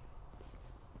know.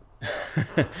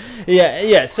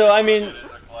 yeah. So I mean, it is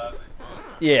a classic book.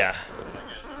 Yeah. Again,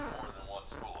 more than one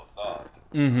school of thought.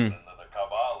 Mm-hmm. And the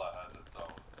Kabbalah has its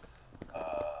own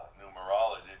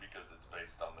numerology because it's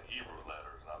based on the Hebrew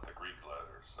letters, not the Greek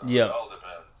letters. So Yeah. It all depends.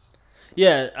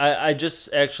 Yeah, I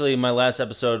just actually, my last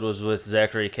episode was with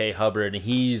Zachary K. Hubbard, and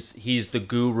he's the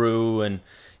guru, and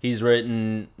he's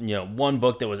written one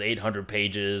book that was 800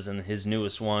 pages, and his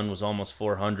newest one was almost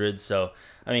 400. So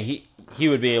I mean, he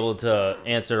would be able to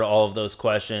answer all of those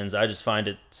questions. I just find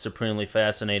it supremely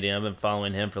fascinating. I've been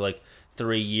following him for like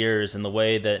 3 years, and the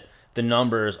way that the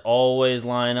numbers always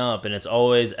line up, and it's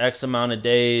always X amount of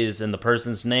days, and the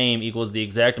person's name equals the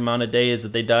exact amount of days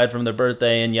that they died from their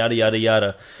birthday, and yada, yada,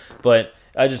 yada. But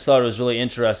I just thought it was really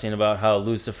interesting about how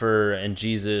Lucifer and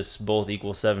Jesus both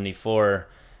equal 74,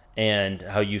 and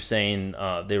how you saying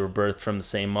they were birthed from the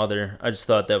same mother. I just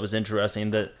thought that was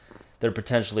interesting, that they're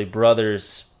potentially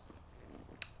brothers.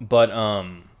 But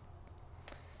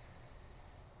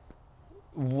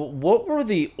what were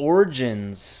the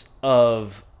origins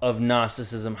of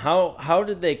Gnosticism? How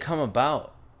did they come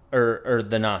about, or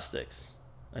the Gnostics,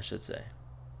 I should say?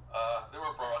 They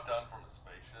were brought down from a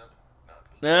spaceship.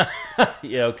 No, just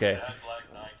Yeah, okay. They had black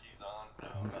Nikes on. No,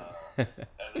 and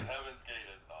the Heaven's Gate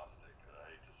is Gnostic.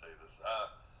 I hate to say this.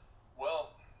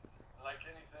 Well, like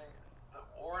anything, the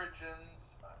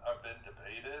origins have been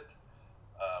debated.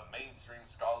 Mainstream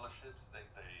scholarships think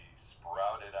they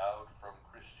sprouted out from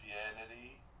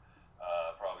Christianity,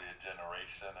 probably a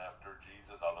generation after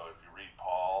Jesus. Although if you read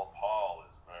Paul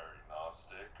is very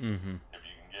Mm-hmm. If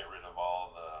you can get rid of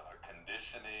all the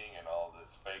conditioning and all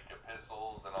this fake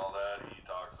epistles and all that, he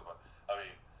talks about. I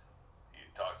mean, he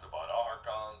talks about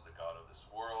Archons, the god of this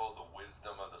world, the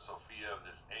wisdom of the Sofia of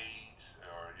this age,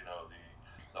 or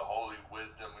the holy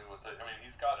wisdom. We would say. I mean,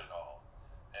 he's got it all.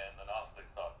 And the Gnostics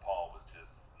thought Paul was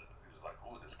just. He was like,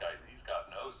 "Ooh, this guy, he's got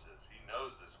gnosis. He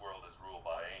knows this world is ruled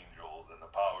by angels and the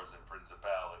powers and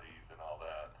principalities and all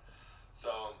that."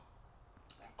 So,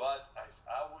 but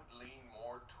I would lean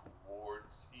more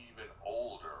towards even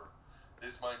older.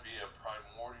 This might be a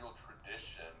primordial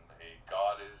tradition, a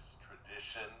goddess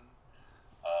tradition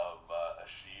of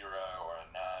Ashira or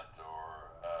Anat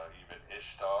or even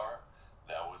Ishtar.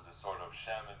 That was a sort of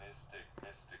shamanistic,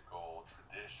 mystical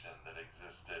tradition that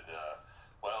existed.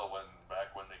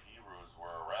 Back when the Hebrews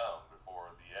were around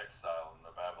before the exile and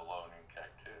the Babylonian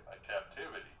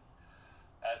captivity.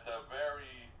 At the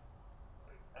very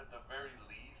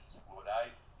least, what I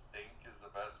think is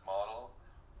the best model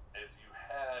is you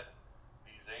had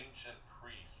these ancient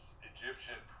priests,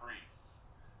 Egyptian priests,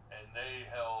 and they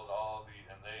held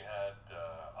and they had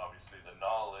obviously the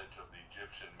knowledge of the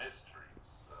Egyptian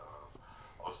mysteries,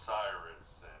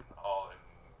 Osiris and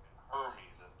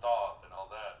Hermes and Thoth and all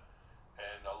that.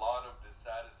 And a lot of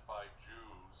dissatisfied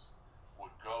Jews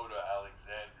would go to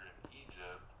Alexandria in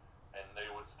Egypt, and they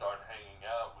would start hanging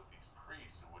out with these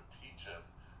priests who would teach them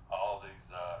all these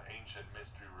ancient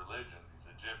mystery religions, these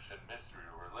Egyptian mystery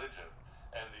religions.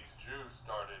 And these Jews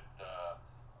started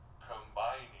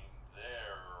combining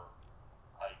their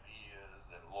ideas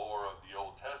and lore of the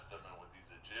Old Testament with these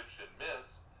Egyptian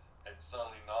myths, and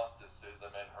suddenly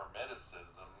Gnosticism and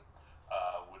Hermeticism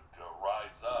would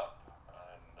rise up,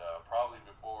 and probably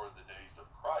before the days of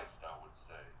Christ, I would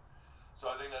say. So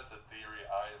I think that's a theory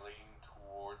I lean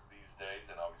towards these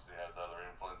days, and obviously has other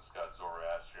influence. It's got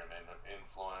Zoroastrian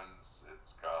influence,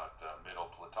 it's got Middle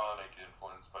Platonic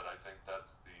influence, but I think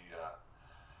that's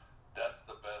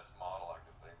the best model I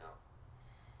can think of.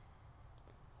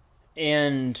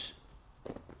 And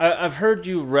I've heard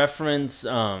you reference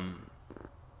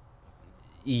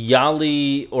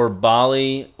Yali or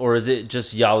Bali, or is it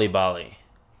just Yali Bali?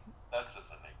 That's just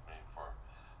a nickname for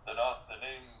the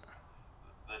name.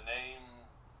 The name,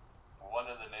 one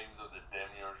of the names of the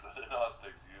Demiurge that the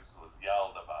Gnostics used was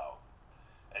Yaldabaoth,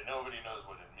 and nobody knows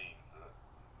what it means.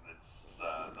 It's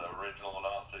the original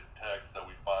Gnostic texts that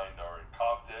we find are in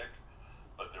Coptic,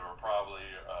 but they were probably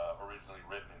originally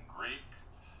written in Greek.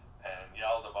 And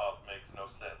Yaldabaoth makes no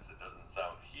sense. It doesn't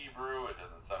sound Hebrew, it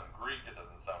doesn't sound Greek, it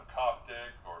doesn't sound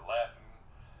Coptic or Latin.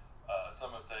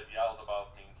 Some have said Yaldabaoth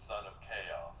means son of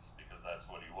chaos, because that's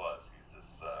what he was.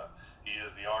 He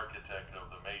is the architect of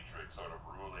the Matrix, sort of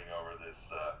ruling over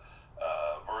this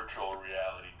virtual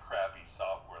reality crappy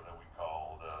software that we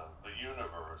called the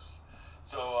universe.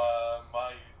 So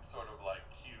my sort of like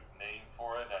cute name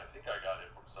for it, and I think I got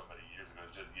it from somebody years ago,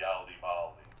 is just Yaldi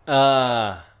Baldi. You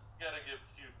gotta give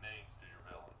cute names to your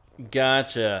villains.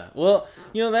 Gotcha. Well,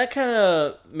 that kind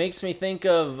of makes me think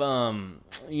of,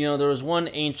 there was one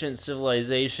ancient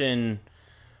civilization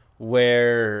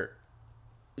where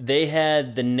they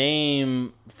had the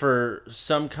name for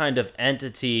some kind of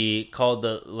entity called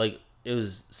it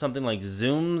was something like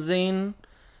Zoomzine,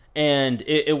 and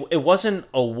it wasn't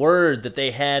a word that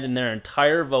they had in their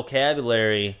entire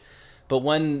vocabulary, but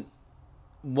when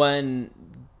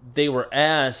they were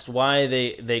asked why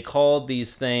they called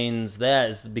these things that,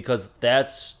 is because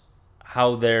that's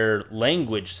how their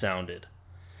language sounded.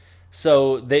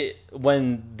 So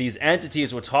when these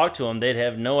entities would talk to them, they'd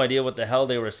have no idea what the hell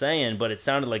they were saying, but it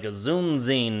sounded like a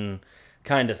Zoomzine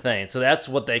kind of thing. So that's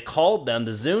what they called them,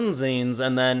 the Zoomzines.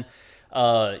 And then,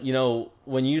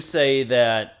 when you say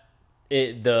that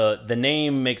the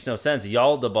name makes no sense,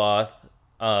 Yaldabaoth,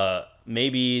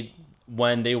 maybe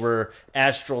when they were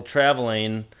astral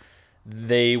traveling,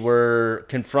 they were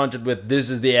confronted with, this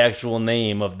is the actual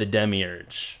name of the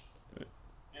Demiurge.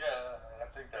 Yeah, I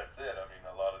think that's it. I mean,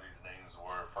 a lot of these names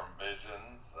were from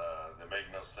visions. They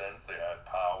make no sense. They had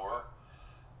power.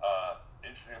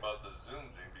 Interesting about the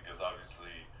Zunzi, because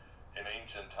obviously in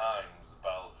ancient times,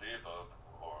 Beelzebub,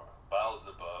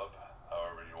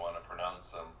 however you want to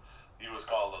pronounce him, he was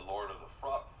called the Lord of the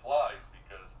Flies,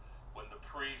 because when the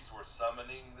priests were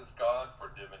summoning this god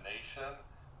for divination,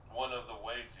 one of the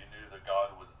ways you knew the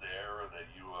god was there, or that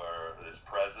his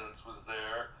presence was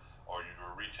there, or you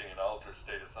were reaching an altered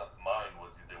state of mind,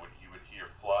 was he would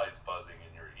hear flies buzzing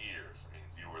in your ears. It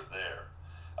means you were there.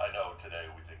 I know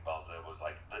today we think Beelzebub was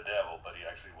like the devil, but he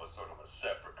actually was sort of a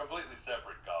completely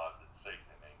separate god than Satan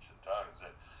in ancient times.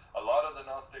 And a lot of the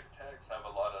Gnostic texts have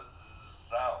a lot of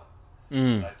sounds.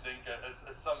 I think, as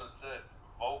some have said,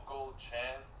 vocal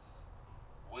chants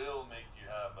will make you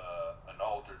have an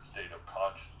altered state of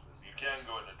consciousness. You can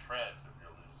go into trance if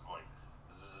you're just going,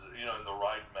 in the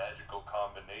right magical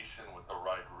combination with the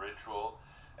right ritual.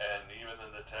 And even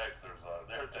in the text,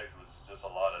 their text was just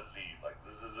a lot of Z's, like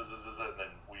and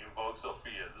then we invoke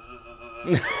Sofia.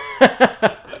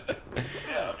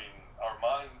 Yeah, I mean, our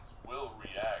minds will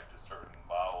react to certain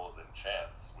vowels and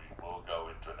chants. We will go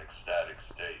into an ecstatic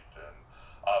state, and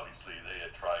obviously they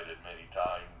had tried it many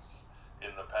times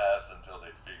in the past until they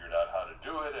figured out how to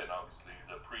do it, and obviously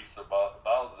the priests of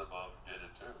Beelzebub did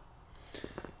it too.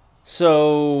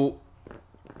 So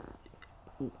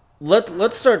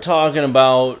let's start talking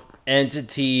about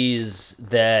entities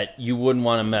that you wouldn't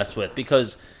want to mess with,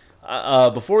 because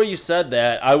before you said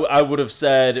that, I would have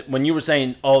said, when you were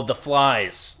saying, oh, the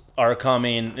flies are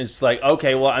coming, it's like,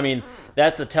 okay, well, I mean,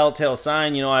 that's a telltale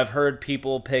sign. I've heard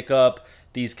people pick up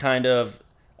these kind of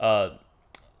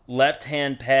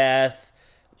left-hand path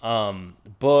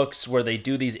books where they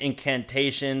do these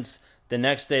incantations. The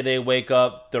next day they wake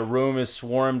up, the room is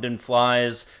swarmed in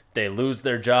flies, they lose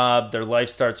their job, their life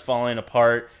starts falling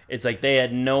apart. It's like they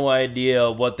had no idea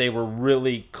what they were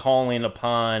really calling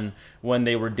upon when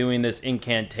they were doing this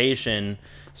incantation.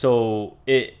 So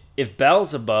if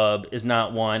Beelzebub is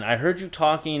not one, I heard you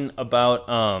talking about,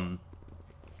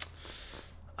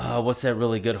 what's that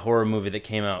really good horror movie that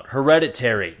came out?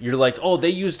 Hereditary. You're like, oh, they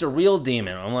used a real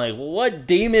demon. I'm like, well, what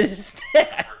demon is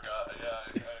that?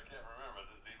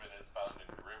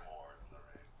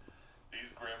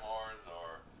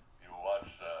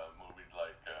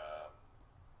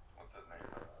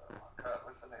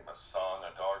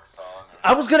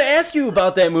 I was going to ask you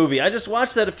about that movie. I just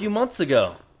watched that a few months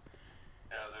ago.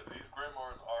 Yeah, these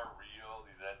grimoires are real.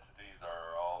 These entities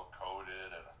are all coded,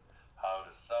 and how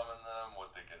to summon them, what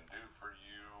they can do for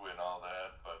you, and all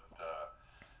that. But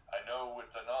I know with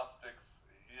the Gnostics,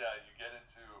 yeah, you get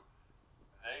into,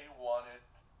 they wanted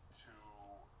to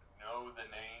know the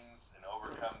names and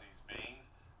overcome these beings,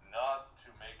 not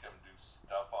to make them do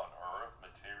stuff on Earth,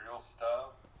 material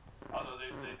stuff. Although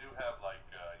they do have, like,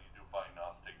 you do find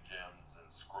Gnostic gems and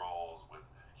scrolls with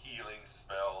healing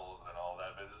spells and all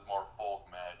that, but this is more folk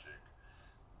magic.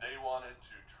 They wanted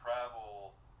to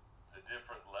travel the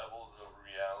different levels of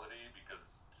reality,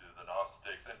 because to the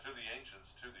Gnostics and to the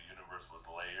ancients too, the universe was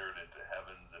layered into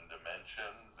heavens and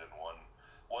dimensions. And one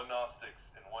Gnostic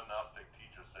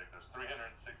teacher said there's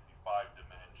 365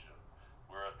 dimensions.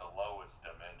 We're at the lowest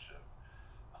dimension.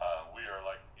 We are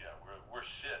like, yeah, we're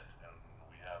shit, and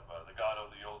we have the God of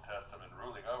the Old Testament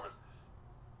ruling over us.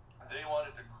 They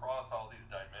wanted to cross all these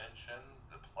dimensions,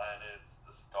 the planets,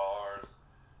 the stars,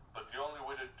 but the only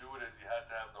way to do it is you had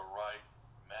to have the right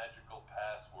magical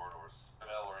password or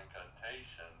spell or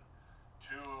incantation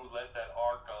to let that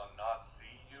Archon not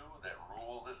see you, that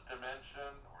rule this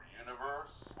dimension or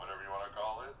universe, whatever you want to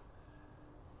call it,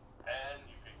 and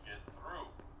you can get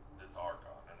through this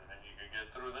Archon, and then you can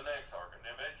get through the next Archon.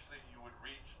 Eventually you would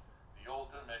reach the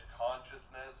ultimate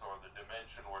consciousness, or the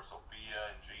dimension where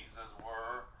Sofia and Jesus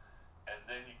were, and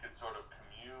then you could sort of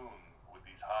commune with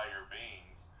these higher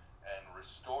beings and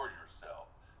restore yourself.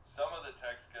 Some of the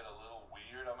texts get a little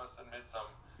weird, I must admit. Some,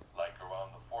 like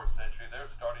around the 4th century, they're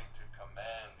starting to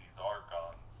command these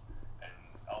Archons and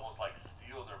almost like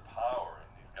steal their power, and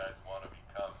these guys want to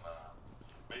become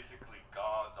basically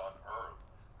gods on Earth.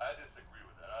 I disagree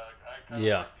with that. I kind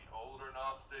of like the older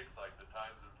Gnostics, like the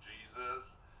times of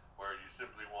Jesus, where you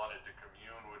simply wanted to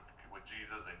commune with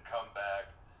Jesus and come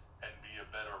back and be a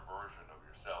better version of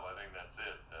yourself. I think that's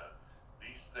it.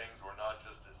 These things were not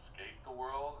just escape the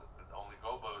world. The only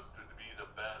goal is to be the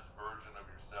best version of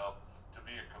yourself, to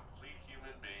be a complete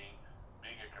human being.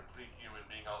 Being a complete human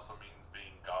being also means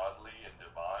being godly and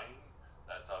divine.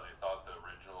 That's how they thought the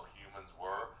original humans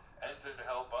were. And to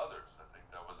help others. I think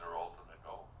that was their ultimate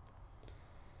goal.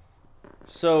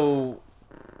 So,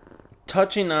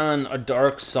 touching on A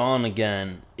Dark Psalm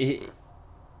again,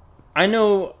 I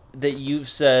know that you've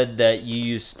said that you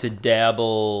used to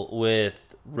dabble with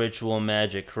ritual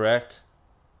magic, correct?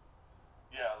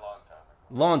 Yeah, a long time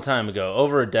ago. Long time ago,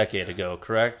 over a decade ago,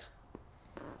 correct?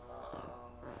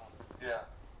 Yeah,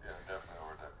 definitely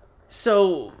over a decade ago.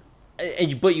 So,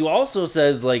 but you also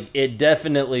says, like, it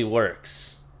definitely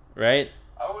works, right?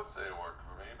 I would say it worked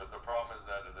for me, but the problem is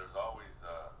that there's always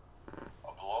a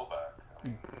blowback. I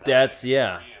mean, That's, in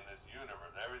this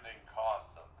universe, everything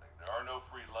costs something. There are no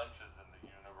free lunches in the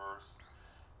universe,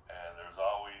 and there's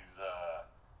always,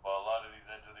 a lot of these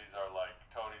entities are like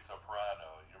Tony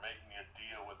Soprano. You're making a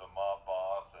deal with a mob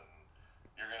boss, and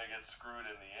you're going to get screwed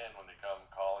in the end when they come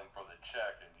calling for the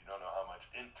check, and you don't know how much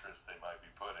interest they might be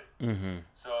putting. Mm-hmm.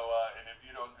 So, and if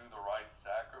you don't do the right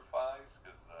sacrifice,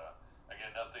 because,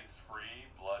 again, nothing's free.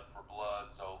 Blood for blood,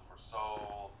 soul for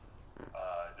soul.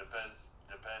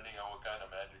 Depending on what kind of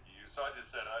magic you use. So I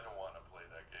just said I don't want to play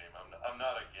that game. I'm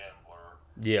not a gambler.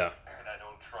 Yeah. And I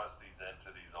don't trust these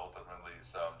entities ultimately.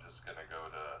 So I'm just gonna go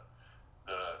to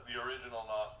the original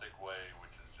Gnostic way,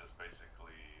 which is just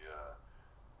basically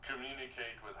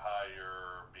communicate with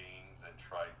higher beings and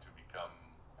try to become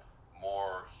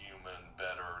more human,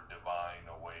 better, divine,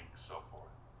 awake, so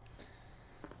forth.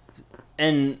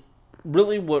 And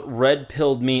really what red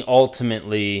pilled me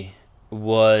ultimately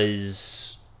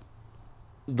was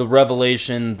the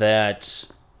revelation that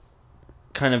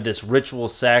kind of this ritual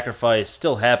sacrifice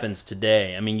still happens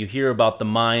today. I mean, you hear about the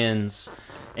Mayans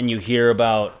and you hear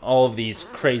about all of these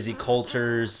crazy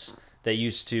cultures that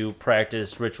used to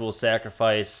practice ritual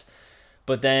sacrifice.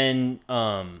 But then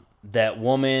that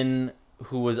woman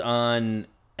who was on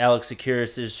Alex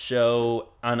Akiris' show,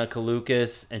 Anna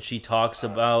Kalukas, and she talks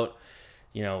about,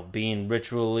 you know, being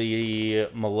ritually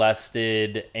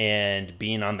molested and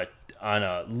being on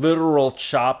a literal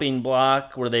chopping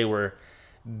block where they were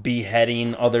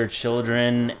beheading other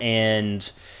children,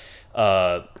 and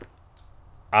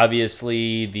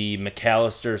obviously the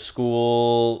McAllister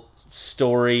School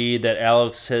story that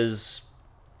Alex has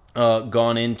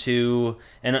gone into,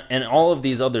 and all of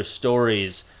these other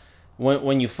stories.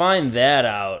 When you find that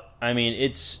out, I mean,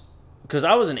 it's because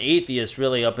I was an atheist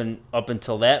really up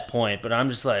until that point, but I'm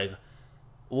just like,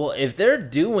 well, if they're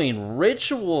doing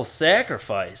ritual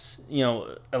sacrifice, you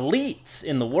know, elites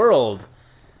in the world,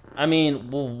 I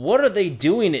mean, well, what are they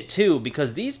doing it to?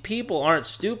 Because these people aren't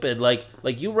stupid, like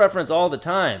you reference all the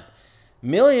time.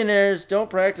 Millionaires don't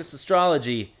practice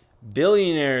astrology.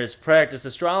 Billionaires practice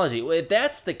astrology. Well, if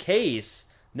that's the case,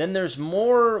 then there's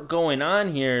more going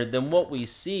on here than what we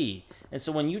see. And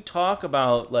so when you talk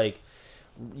about, like,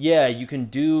 yeah, you can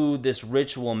do this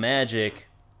ritual magic,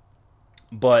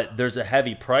 but there's a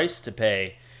heavy price to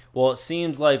pay. Well, it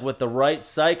seems like with the right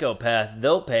psychopath,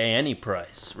 they'll pay any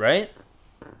price, right?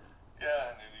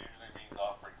 Yeah, and it usually means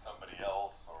offering somebody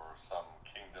else or some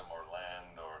kingdom or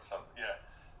land or something. Yeah,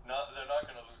 they're not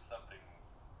going to lose something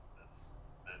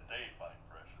that they find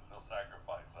precious. They'll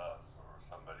sacrifice us or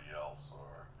somebody else,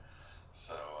 or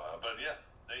so. But yeah,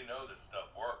 they know this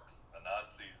stuff works. The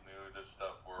Nazis knew this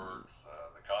stuff works.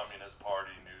 The Communist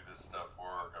Party knew this stuff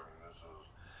worked. I mean, this is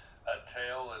a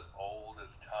tale as old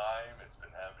as time. It's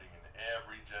been happening in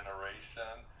every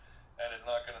generation, and it's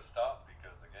not going to stop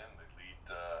because, again, the elite,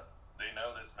 they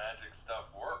know this magic stuff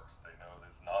works. They know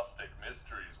this Gnostic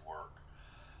mysteries work.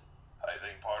 I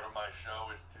think part of my show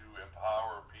is to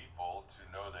empower people to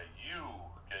know that you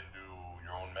can do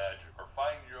your own magic or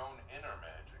find your own inner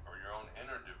magic or your own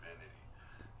inner divinity.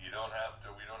 We don't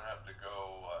have to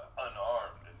go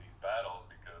unarmed in these battles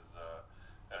because,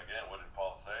 again, what did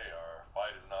Paul say? Our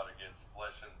fight is not against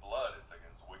flesh and blood. It's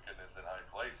against wickedness in high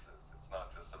places. It's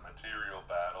not just a material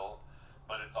battle,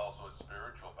 but it's also a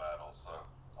spiritual battle. So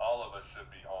all of us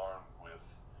should be armed with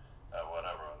the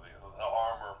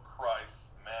armor of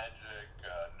Christ, magic,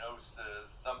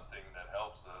 gnosis, something that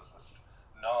helps us,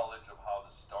 knowledge of how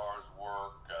the stars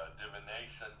work,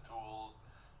 divination tools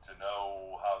to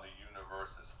know how the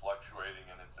universe is fluctuating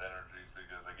in its energies,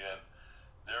 because again,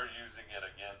 they're using it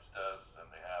against us and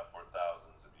they have for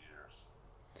thousands of years.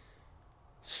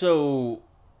 So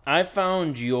I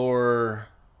found your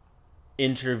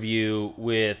interview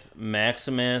with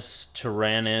Maximus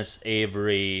Tyrannus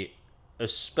Avery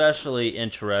especially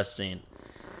interesting.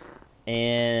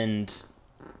 And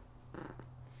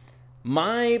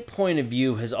my point of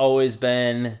view has always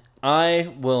been,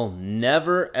 I will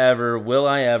never, ever, will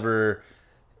I ever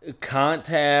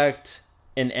contact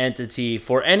an entity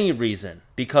for any reason.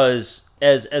 Because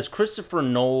as Christopher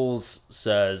Knowles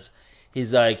says,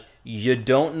 he's like, you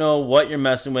don't know what you're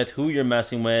messing with, who you're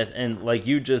messing with, and like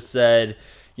you just said,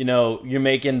 you know, you're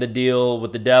making the deal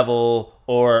with the devil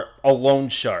or a loan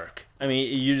shark. I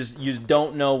mean, you just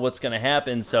don't know what's going to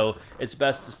happen, so it's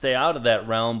best to stay out of that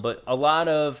realm. But a lot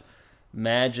of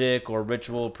magic or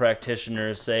ritual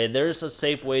practitioners say there's a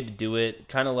safe way to do it,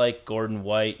 kind of like Gordon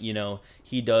White. You know,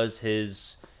 he does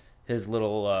his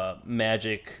little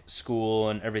magic school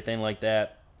and everything like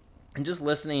that. And just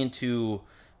listening to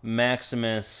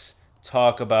Maximus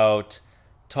talk about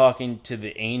talking to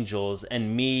the angels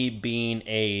and me being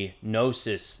a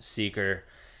gnosis seeker,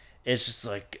 it's just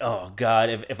like, oh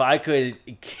God, if I could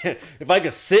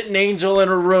sit an angel in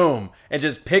a room and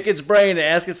just pick its brain and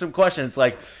ask it some questions,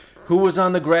 like, who was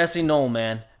on the grassy knoll,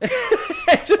 man?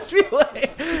 Just be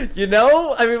like, you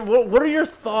know, I mean, what are your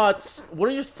thoughts? What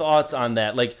are your thoughts on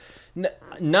that? Like,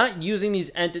 not using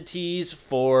these entities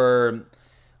for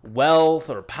wealth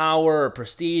or power or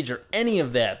prestige or any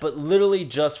of that, but literally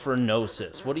just for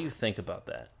gnosis. What do you think about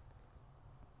that?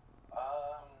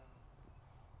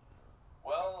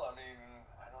 Well, I mean,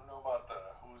 I don't know about the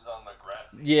who's on the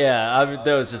grassy. Yeah,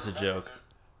 that was just a joke.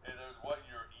 There's what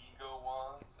your ego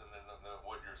wants, and then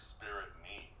what your spirit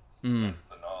needs. Mm. That's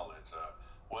the knowledge.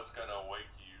 What's going to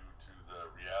awake you to the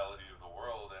reality of the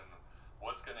world, and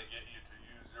what's going to get you to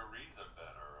use your reason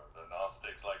better. The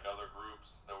Gnostics, like other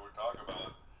groups that we're talking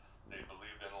about, they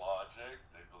believed in logic.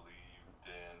 They believed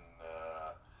in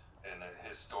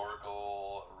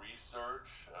historical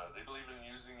research. They believed in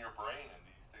using your brain, and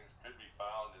these things could be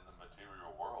found in the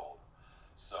material world.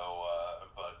 So,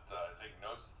 but I think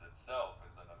gnosis itself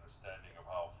is an understanding of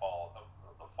how of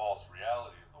the false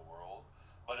reality of the world.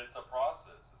 But it's a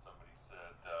process, as somebody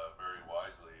said very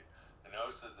wisely.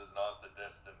 Gnosis is not the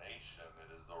destination;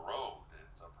 it is the road.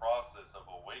 It's a process of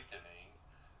awakening,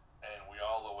 and we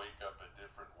all awake up at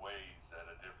different ways at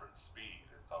a different speed.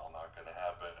 It's all not going to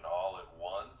happen all at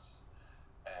once,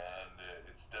 and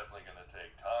it's definitely going to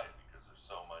take time because there's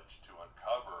so much to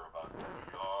uncover about who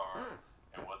we are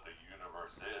and what the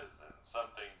universe is. And some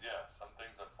things,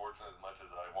 unfortunately, as much as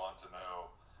I want to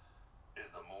know, is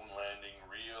the moon landing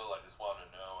real? I just want to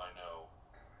know. I know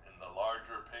in the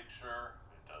larger picture,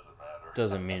 it doesn't matter.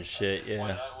 Doesn't mean shit, yeah.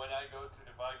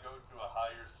 If I go to a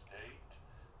higher state,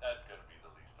 that's going to be the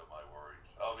least of my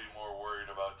worries. I'll be more worried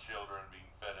about children being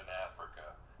fed in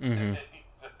Africa than anything.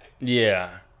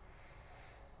 Yeah.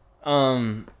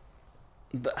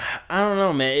 But I don't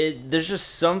know, man. There's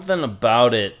just something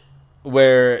about it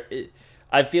where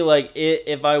I feel like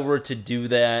if I were to do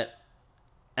that,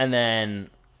 and then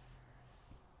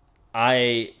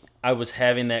I was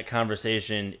having that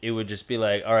conversation, it would just be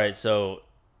like, all right, so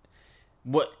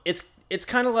what? It's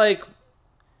kind of like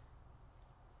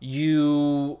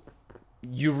you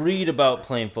read about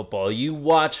playing football, you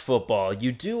watch football,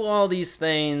 you do all these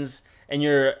things, and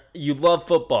you love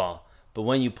football. But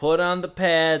when you put on the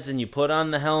pads and you put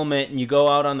on the helmet and you go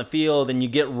out on the field and you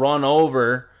get run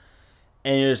over,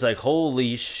 and you're just like,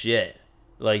 holy shit,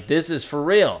 like this is for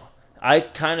real. I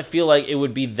kind of feel like it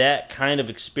would be that kind of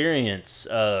experience.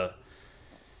 So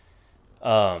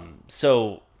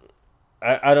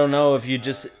I don't know if you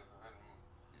just.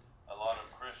 A lot of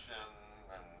Christian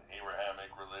and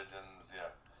Abrahamic religions, yeah,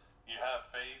 you have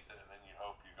faith and then you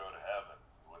hope you go to heaven.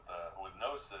 With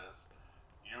gnosis,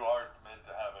 you are meant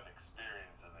to have an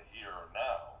experience in the here or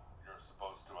now. You're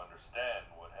supposed to understand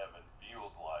what heaven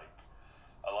feels like.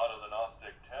 A lot of the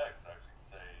Gnostic texts actually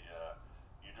say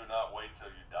you do not wait till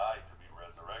you die to be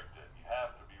resurrected. You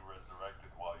have to be resurrected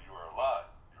while you are alive.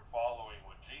 You're following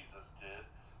what Jesus did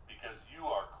because you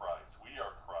are Christ. We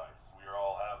are Christ. We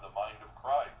all have the mind of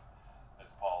Christ, as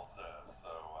Paul says.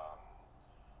 So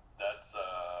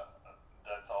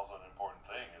that's also an important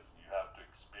thing, is you have to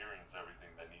experience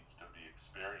everything that needs to be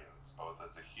experienced, both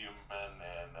as a human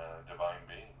and a divine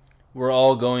being. We're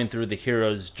all going through the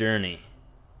hero's journey.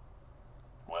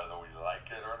 Whether we like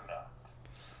it or not.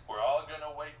 We're all going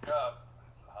to wake up.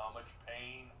 It's how much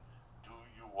pain do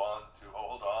you want to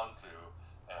hold on to,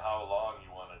 and how long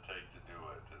you want to take to do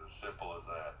it. It's as simple as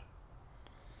that.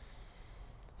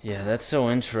 Yeah, that's so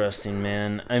interesting,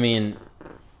 man. I mean,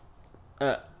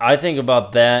 I think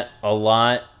about that a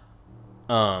lot.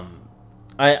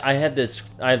 I have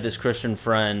this Christian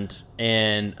friend,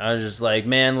 and I was just like,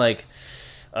 man, like,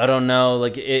 I don't know,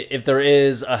 like, if there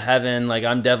is a heaven, like,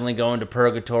 I'm definitely going to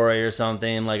purgatory or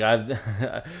something. Like,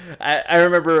 I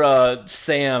remember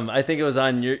Sam, I think it was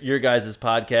on your guys'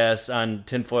 podcast on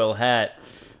Tinfoil Hat,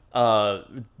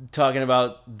 talking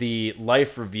about the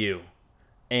life review,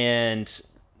 and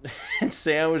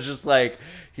Sam was just like,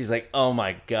 he's like, oh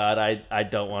my god, I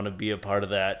don't want to be a part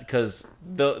of that, because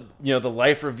the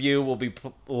life review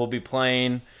will be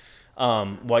playing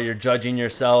while you're judging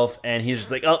yourself, and he's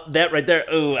just like, oh, that right there,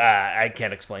 ooh, I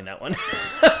can't explain that one.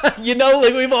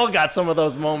 Like, we've all got some of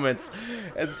those moments,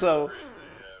 and so. Yeah,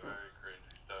 very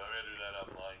cringy stuff. I do that. I'm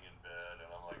lying in bed, and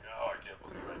I'm like, oh, I can't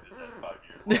believe I did that 5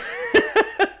 years ago.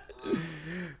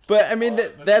 But I mean,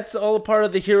 that's all a part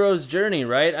of the hero's journey,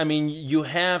 right? I mean, you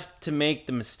have to make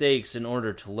the mistakes in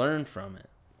order to learn from it.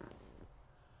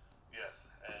 Yes,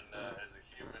 and as a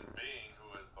human being who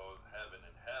is both heaven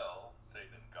and hell,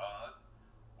 Satan and God,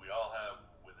 we all have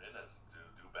within us to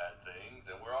do bad things,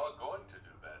 and we're all going to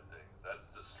do bad things.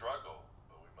 That's the struggle.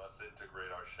 But we must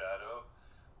integrate our shadow.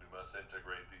 We must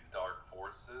integrate these dark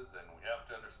forces, and we have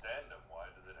to understand them.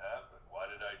 Why did it happen? Why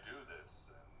did I do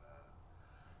this?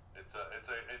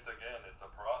 It's a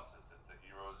process. It's a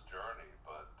hero's journey,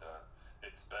 but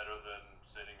it's better than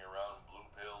sitting around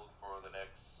blue-pilled for the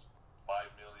next 5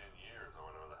 million years or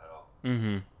whatever the hell.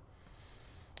 Mm-hmm.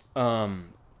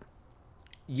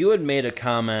 you had made a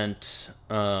comment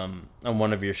on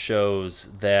one of your shows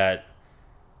that,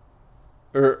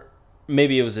 or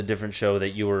maybe it was a different show that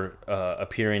you were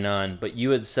appearing on, but you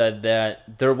had said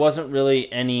that there wasn't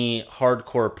really any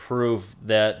hardcore proof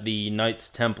that the Knights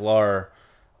Templar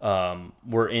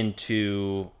were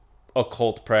into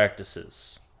occult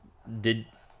practices.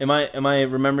 Am I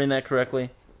remembering that correctly?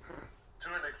 To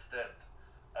an extent.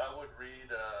 I would read,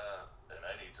 and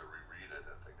I need to reread it.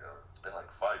 I think it's been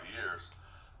like 5 years.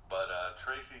 But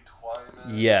Tracy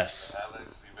Twyman, Yes.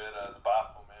 Alex Rivera's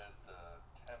Baphomet,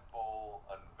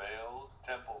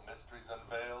 Temple Mysteries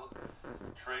Unveiled.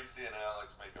 Tracy and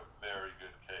Alex make a very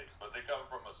good case, but they come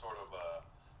from a sort of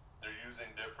they're using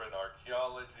different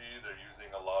archaeology. They're using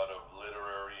a lot of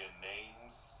literary and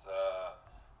names,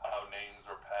 how names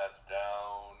are passed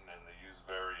down, and they use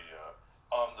very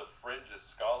on the fringes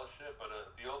scholarship. But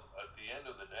at the end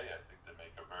of the day, I think they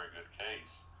make a very good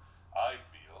case. I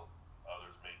feel.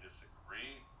 Others may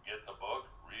disagree. Get the book.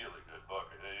 Really good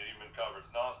book. It even covers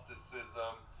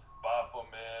Gnosticism,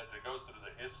 Baphomet. It goes through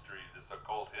the history, this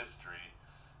occult history.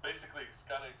 Basically, it's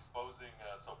kind of exposing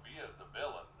Sofia as the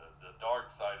villain, the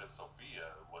dark side of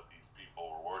Sofia, what these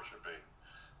people were worshiping.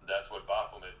 That's what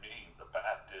Baphomet means, the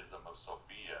baptism of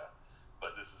Sofia.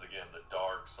 But this is, again, the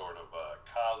dark sort of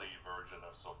Kali version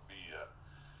of Sofia.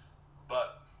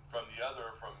 But from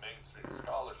mainstream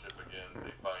scholarship, again,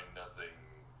 they find nothing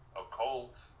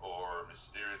occult or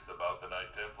mysterious about the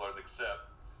Knight Templars, except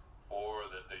for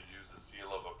that they use the seal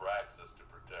of Abraxas to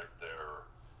protect their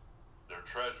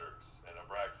treasures, and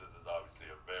Abraxas is obviously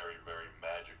a very, very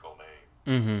magical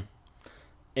name.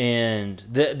 And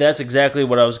that's exactly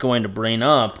what I was going to bring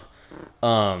up,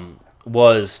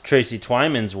 was Tracy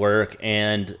Twyman's work.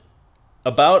 And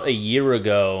about a year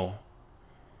ago,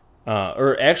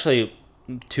 or actually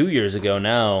 2 years ago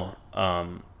now,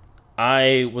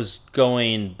 I was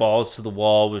going balls to the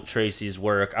wall with Tracy's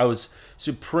work. I was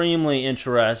supremely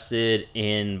interested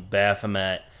in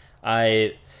Baphomet.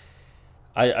 I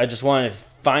just wanted to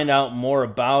find out more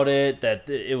about it, that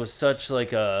it was such like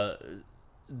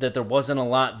that there wasn't a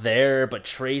lot there, but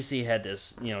Tracy had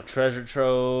this, treasure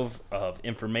trove of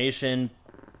information.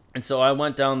 And so I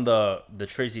went down the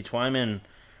Tracy Twyman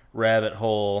rabbit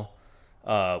hole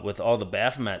with all the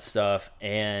Baphomet stuff,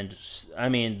 and I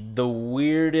mean, the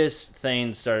weirdest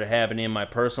things started happening in my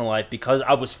personal life because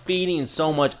I was feeding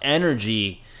so much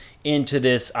energy into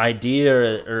this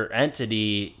idea or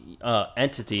entity,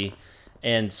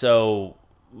 and so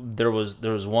there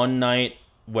was one night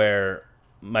where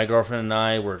my girlfriend and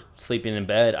I were sleeping in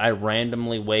bed. I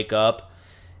randomly wake up,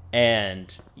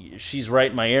 and she's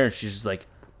right in my ear, and she's just like,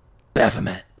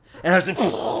 Baphomet. And I was like,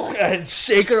 I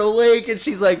shake her awake, and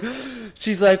she's like,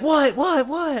 what?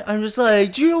 I'm just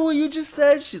like, do you know what you just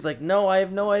said? She's like, no, I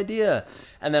have no idea.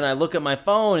 And then I look at my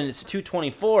phone, and it's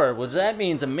 2:24, which that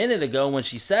means a minute ago when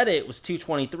she said it was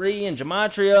 2:23 in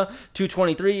Gematria.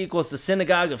 2:23 equals the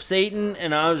synagogue of Satan,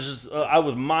 and I was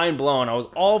mind blown. I was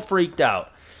all freaked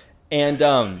out. And You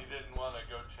didn't want to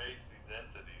go chase these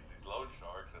entities, these loan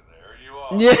sharks, and there you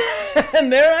are. yeah,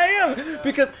 and there I am,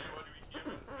 because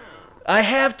I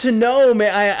have to know,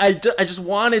 man. I just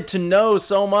wanted to know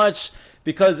so much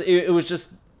because it was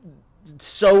just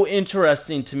so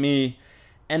interesting to me.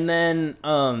 And then,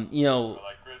 Like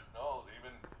Chris Knowles,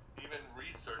 even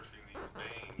researching these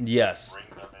things, yes, bring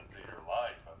them into your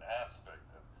life, an aspect,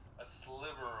 a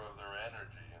sliver of their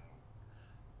energy, and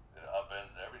it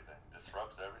upends everything,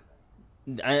 disrupts everything.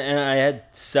 and I had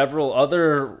several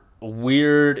other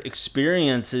weird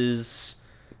experiences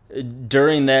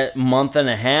during that month and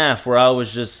a half where I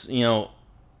was just,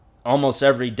 almost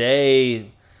every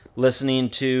day listening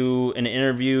to an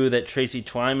interview that Tracy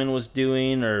Twyman was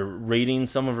doing or reading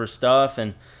some of her stuff,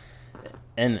 and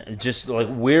just like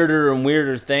weirder and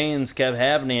weirder things kept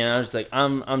happening, and I was like,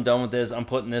 I'm done with this. I'm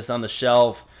putting this on the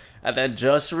shelf. And then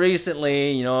just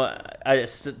recently, I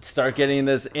start getting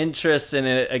this interest in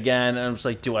it again, and I'm just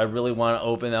like, do I really want to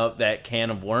open up that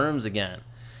can of worms again?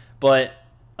 But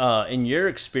in your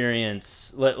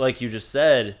experience, like you just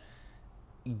said,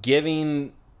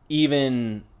 giving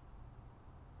even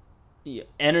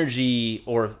energy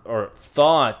or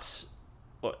thought,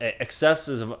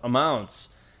 excessive amounts,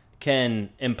 can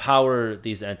empower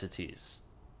these entities.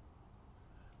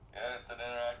 Yeah, it's an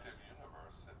interactive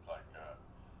universe. It's like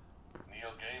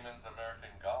Neil Gaiman's American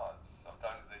Gods.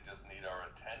 Sometimes they just need our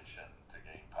attention to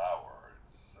gain power.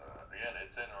 It's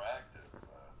it's interactive.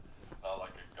 It's not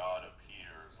like a god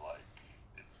appears like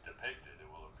it's depicted. It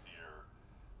will appear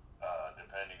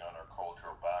depending on our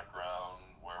cultural background,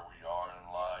 where we are in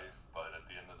life. But at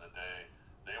the end of the day,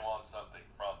 they want something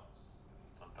from us.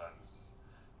 Sometimes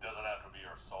it doesn't have to be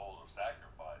our soul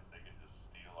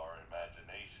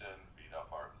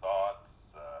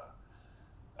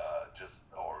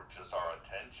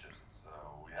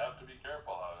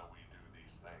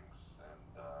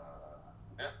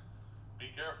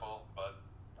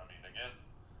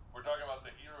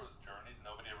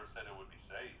said it would be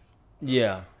safe.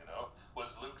 Yeah. You know,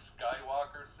 was Luke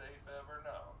Skywalker safe ever?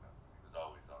 No. He was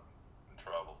always in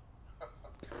trouble.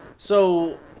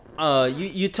 So,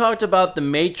 you talked about the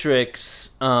Matrix.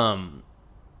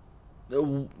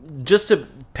 Just to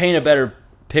paint a better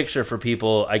picture for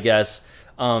people, I guess.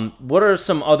 What are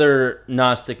some other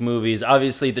Gnostic movies?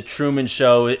 Obviously, The Truman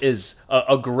Show is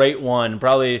a great one,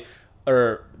 probably,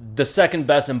 or the second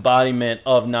best embodiment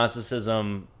of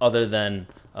Gnosticism, other than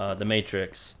The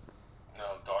Matrix.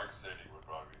 No, Dark City would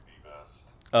probably be best.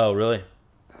 Oh, really?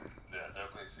 Yeah,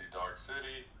 definitely see Dark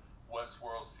City.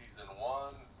 Westworld Season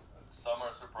 1. Some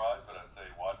are surprised, but I'd say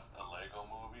watch the Lego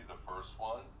movie, the first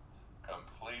one.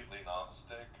 Completely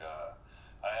Gnostic.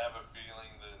 I have a feeling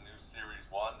the new series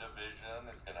WandaVision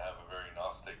is going to have a very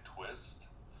Gnostic twist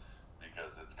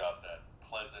because it's got that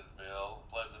Pleasantville.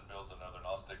 Pleasantville's another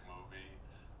Gnostic movie,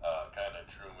 kind of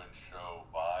Truman Show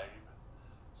vibe.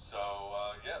 So,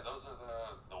 yeah, those are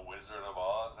the Wizard of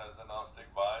Oz has a Gnostic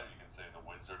vibe. You can say the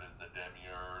Wizard is the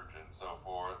Demiurge and so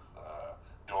forth.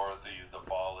 Dorothy is the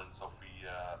fallen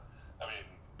Sofia. I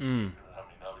mean,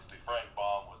 obviously Frank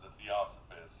Baum was a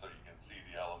Theosophist, so you can see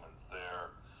the elements there.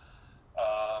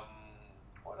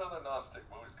 What other Gnostic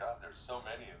movies? God, there's so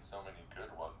many and so many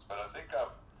good ones. But I think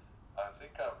I've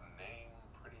named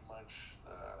pretty much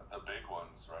the big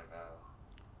ones right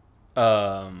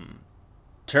now.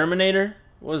 Terminator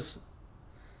was.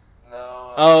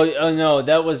 No. Oh no,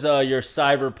 that was your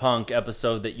cyberpunk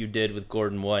episode that you did with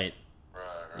Gordon White.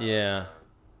 Right. Yeah.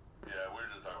 Yeah, we were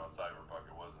just talking about cyberpunk.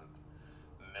 It wasn't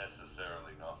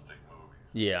necessarily Gnostic movies.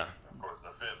 Yeah. Of course,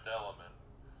 The Fifth Element,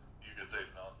 you could say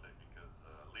is Gnostic because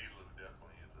Lilu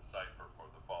definitely is a cipher for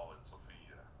the fallen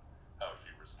Sophia, how she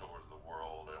restores the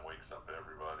world and wakes up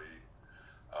everybody.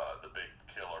 The big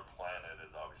killer planet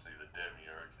is obviously the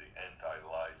Demiurge, the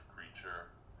anti-life creature.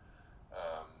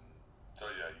 So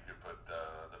yeah, you could put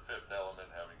The Fifth Element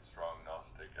having strong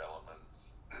Gnostic elements.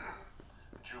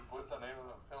 What's the name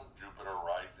of the film? Jupiter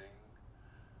Rising.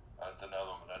 That's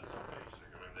another one. That's so basic.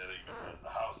 I mean, that even has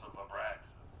the House of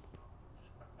Abraxas.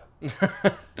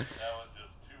 That was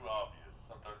just too obvious.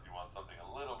 Sometimes you want something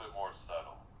a little bit more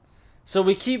subtle. So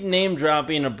we keep name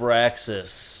dropping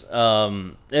Abraxas.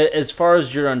 As far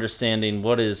as your understanding,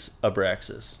 what is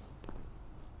Abraxas?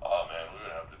 Oh man, we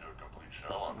would have to do a complete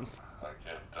show on it. I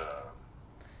can't.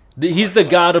 He's the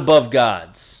god above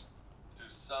gods. To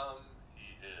some,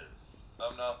 he is.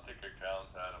 Some Gnostic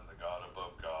accounts had him the god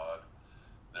above God.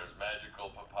 There's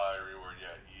magical papyri where,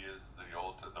 yeah, he is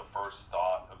the first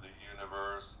thought of the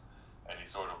universe, and he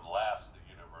sort of laughs the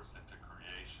universe into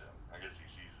creation. I guess he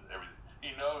sees everything.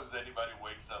 He knows anybody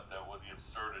wakes up that what the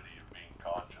absurdity of being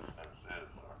consciousness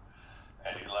is,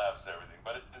 and he laughs everything.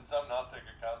 But in some Gnostic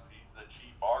accounts, he's the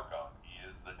chief archon. He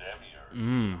is the Demiurge,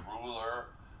 the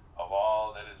ruler of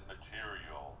all that is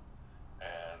material,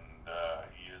 and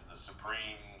he is the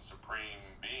supreme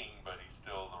being, but he's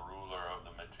still the ruler of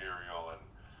the material and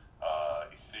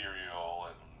ethereal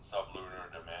and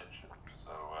sublunar dimensions. So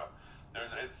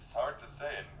it's hard to say,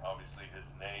 and obviously his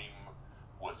name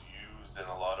was used in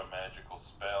a lot of magical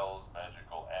spells,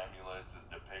 magical amulets, his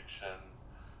depiction.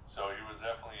 So he was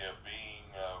definitely a being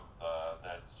of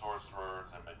that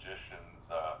sorcerers and magicians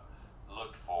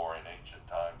looked for in ancient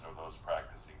times, or those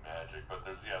practicing magic. But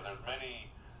there's many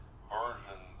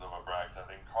versions of Abraxas. I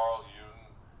think Carl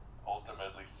Jung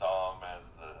ultimately saw him as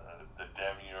the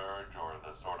Demiurge, or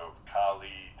the sort of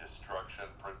Kali destruction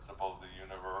principle of the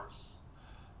universe.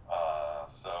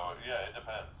 So yeah, it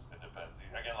depends.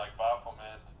 Again, like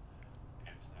Baphomet,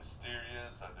 it's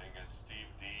mysterious. I think as Steve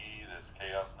D, this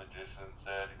chaos magician,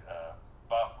 said,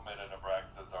 Baphomet and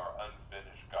Abraxas are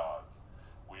unfinished gods.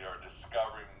 We are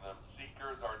discovering them.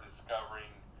 Seekers are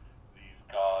discovering these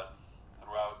gods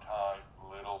throughout time,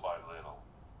 little by little.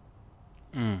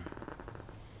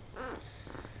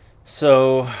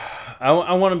 So,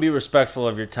 I want to be respectful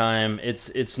of your time.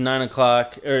 It's 9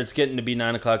 o'clock, or it's getting to be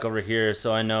 9 o'clock over here.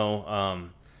 So I know,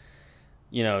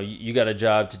 you got a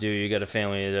job to do, you got a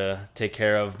family to take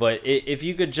care of. But if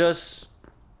you could just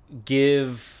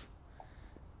give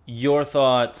your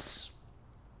thoughts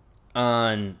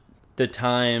on the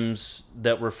times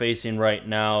that we're facing right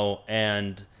now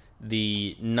and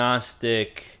the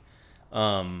Gnostic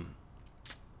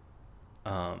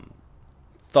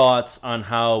thoughts on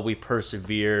how we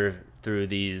persevere through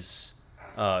these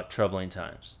troubling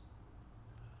times.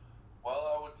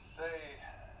 Well, I would say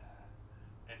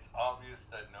it's obvious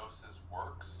that Gnosis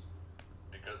works,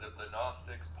 because if the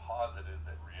Gnostics posited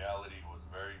that reality was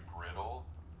very brittle,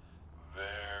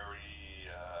 very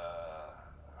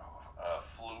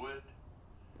fluid,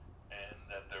 and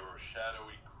that there were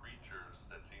shadowy creatures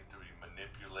that seemed to be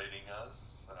manipulating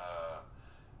us,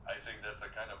 I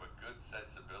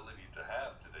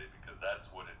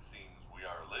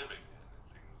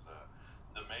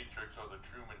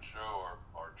Truman Show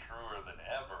are truer than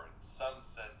ever in some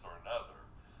sense or another.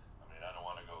 I mean, I don't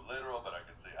want to go literal, but I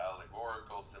could say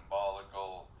allegorical,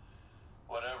 symbolical,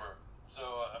 whatever. So,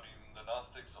 I mean, the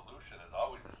Gnostic solution is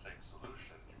always the same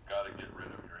solution. You've got to get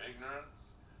rid of your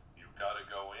ignorance. You've got to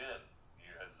go in.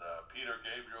 As Peter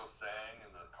Gabriel sang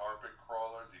in the Carpet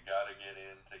Crawlers, you got to get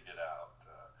in to get out.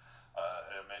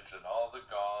 I mentioned all the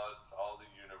gods, all the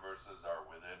universes are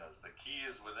within us. The key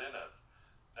is within us.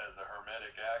 As the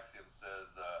Hermetic axiom says,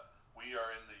 we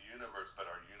are in the universe, but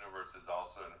our universe is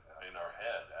also in our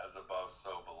head, as above,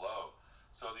 so below.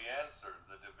 So the answer,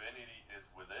 the divinity is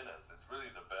within us. It's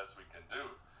really the best we can do.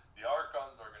 The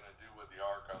Archons are going to do what the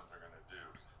Archons are going to do.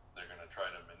 They're going to try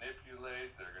to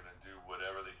manipulate. They're going to do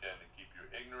whatever they can to keep you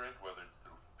ignorant, whether it's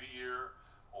through fear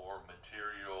or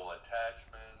material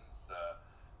attachments.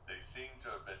 They seem to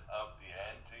have been up the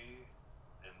ante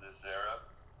in this era,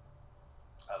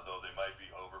 although they might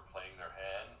be overplaying their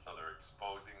hand, so they're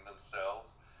exposing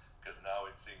themselves, because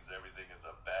now it seems everything is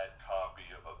a bad copy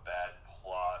of a bad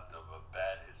plot, of a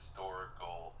bad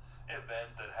historical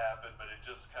event that happened, but it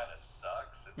just kind of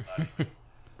sucks. It's not even,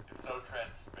 it's so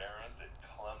transparent and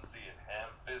clumsy and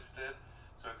ham-fisted,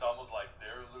 so it's almost like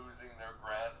they're losing their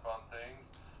grasp on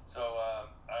things. So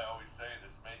I always say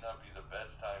this may not be the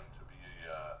best time to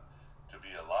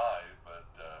be alive, but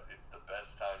it's the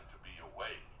best time to be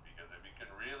awake, because if you can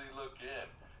really look in,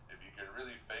 if you can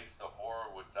really face the horror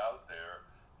of what's out there,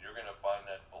 you're going to find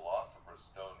that philosopher's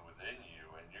stone within you,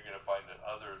 and you're going to find that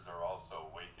others are also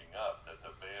waking up, that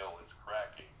the veil is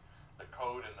cracking. The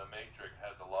code in the matrix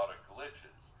has a lot of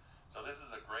glitches. So this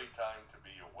is a great time to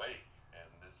be awake, and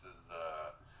this is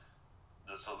the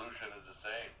solution is the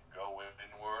same. Go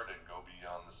inward and go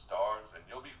beyond the stars, and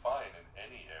you'll be fine in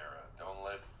any era. Don't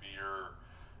let fear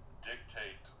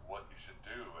dictate what you should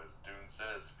do. As Dune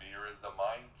says, fear is the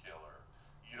mind killer.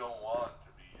 You don't want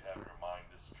to have your mind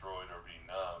destroyed or be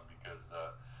numb, because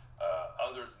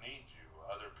others need you.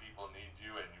 Other people need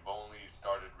you, and you've only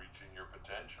started reaching your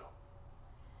potential.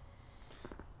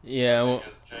 Yeah, well,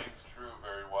 as James True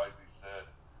very wisely said,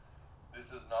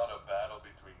 this is not a battle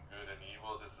between good and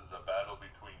evil. This is a battle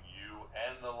between you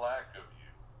and the lack of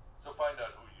you. So find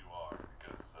out who you are,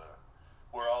 because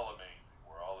we're all amazing.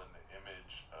 We're all in the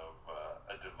image of a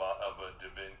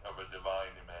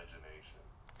divine imagination.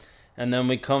 and then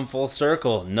we come full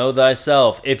circle. Know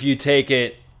thyself. If you take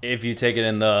it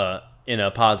in a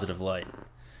positive light.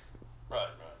 Right.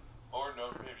 Or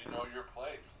maybe know your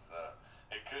place.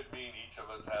 It could mean each of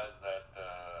us has that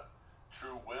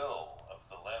true will of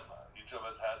dilemma. Each of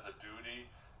us has a duty,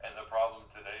 and the problem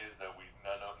today is that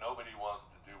nobody wants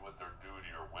to do what their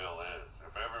duty or will is.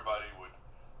 If everybody would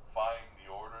find the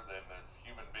order, then as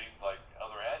human beings, like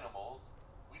other animals,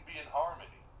 we'd be in harmony.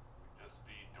 We'd just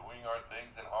be doing our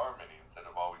things in harmony instead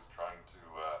of always trying to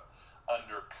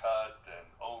undercut and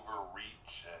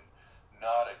overreach and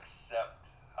not accept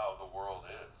how the world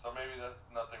is. So maybe there's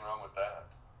nothing wrong with that.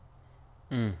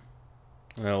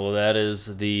 Well, that is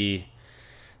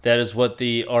what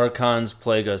the Archons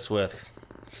plague us with.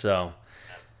 So,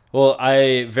 well,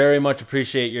 I very much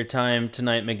appreciate your time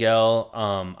tonight, Miguel.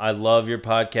 I love your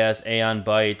podcast, Aeon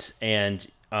Byte, and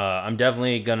I'm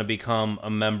definitely going to become a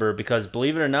member, because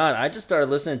believe it or not, I just started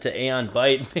listening to Aeon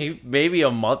Byte maybe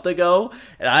a month ago,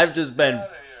 and I've just been... It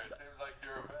seems like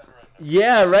you're a veteran.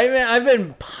 Yeah, right, man. I've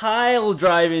been pile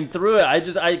driving through it. I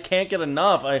can't get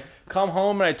enough. I come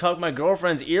home and I talk my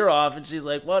girlfriend's ear off, and she's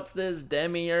like, "What's this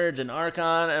Demiurge and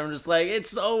Archon?" And I'm just like,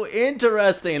 "It's so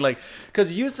interesting." Like,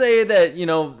 because you say that,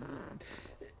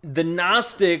 the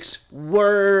Gnostics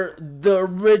were the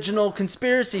original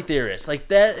conspiracy theorists. Like,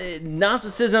 that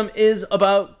Gnosticism is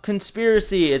about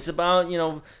conspiracy. It's about,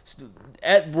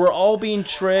 we're all being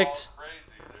tricked. Crazy.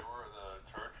 They were the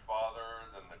church fathers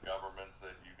and the government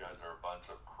said you guys are a bunch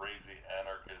of crazy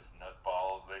anarchist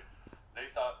nutballs. They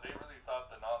really thought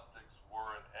the Gnostics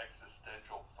were an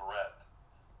existential threat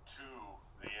to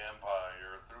the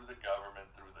empire through the government,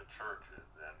 through the churches,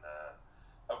 and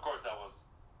of course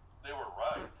they were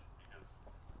right, because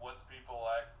once people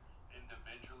act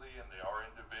individually, and they are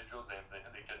individuals, and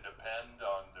they can depend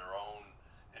on their own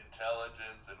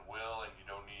intelligence and will, and you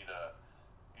don't need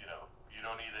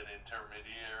an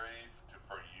intermediary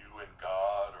for you and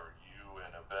God, or you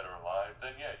and a better life,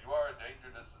 then yeah, you are a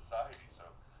danger to society. So,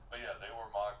 but yeah, they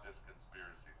were mocked as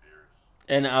conspiracy theorists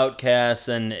And outcasts,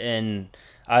 and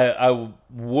I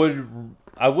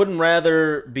wouldn't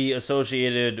rather be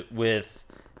associated with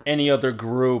any other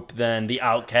group than the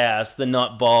outcasts, the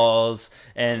nutballs,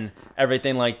 and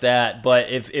everything like that. But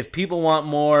if people want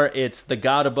more, it's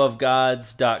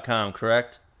thegodabovegods.com,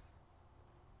 correct?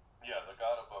 Yeah,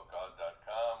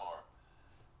 thegodabovegods.com, or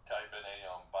type in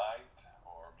Aeon Byte,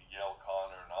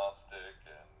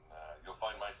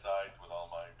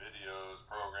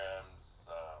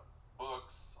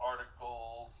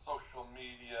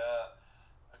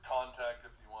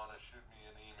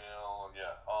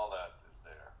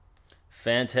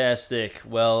 Fantastic.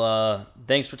 Well,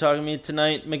 thanks for talking to me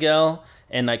tonight, Miguel.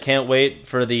 And I can't wait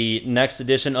for the next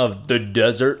edition of The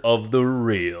Desert of the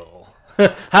Real.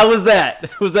 How was that?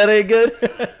 Was that any good?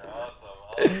 Awesome.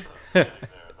 Getting there.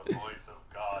 The voice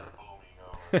of God booming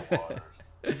over the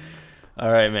waters.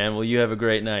 All right, man. Well, you have a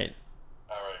great night.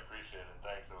 All right, appreciate it.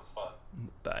 Thanks. It was fun.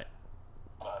 Bye.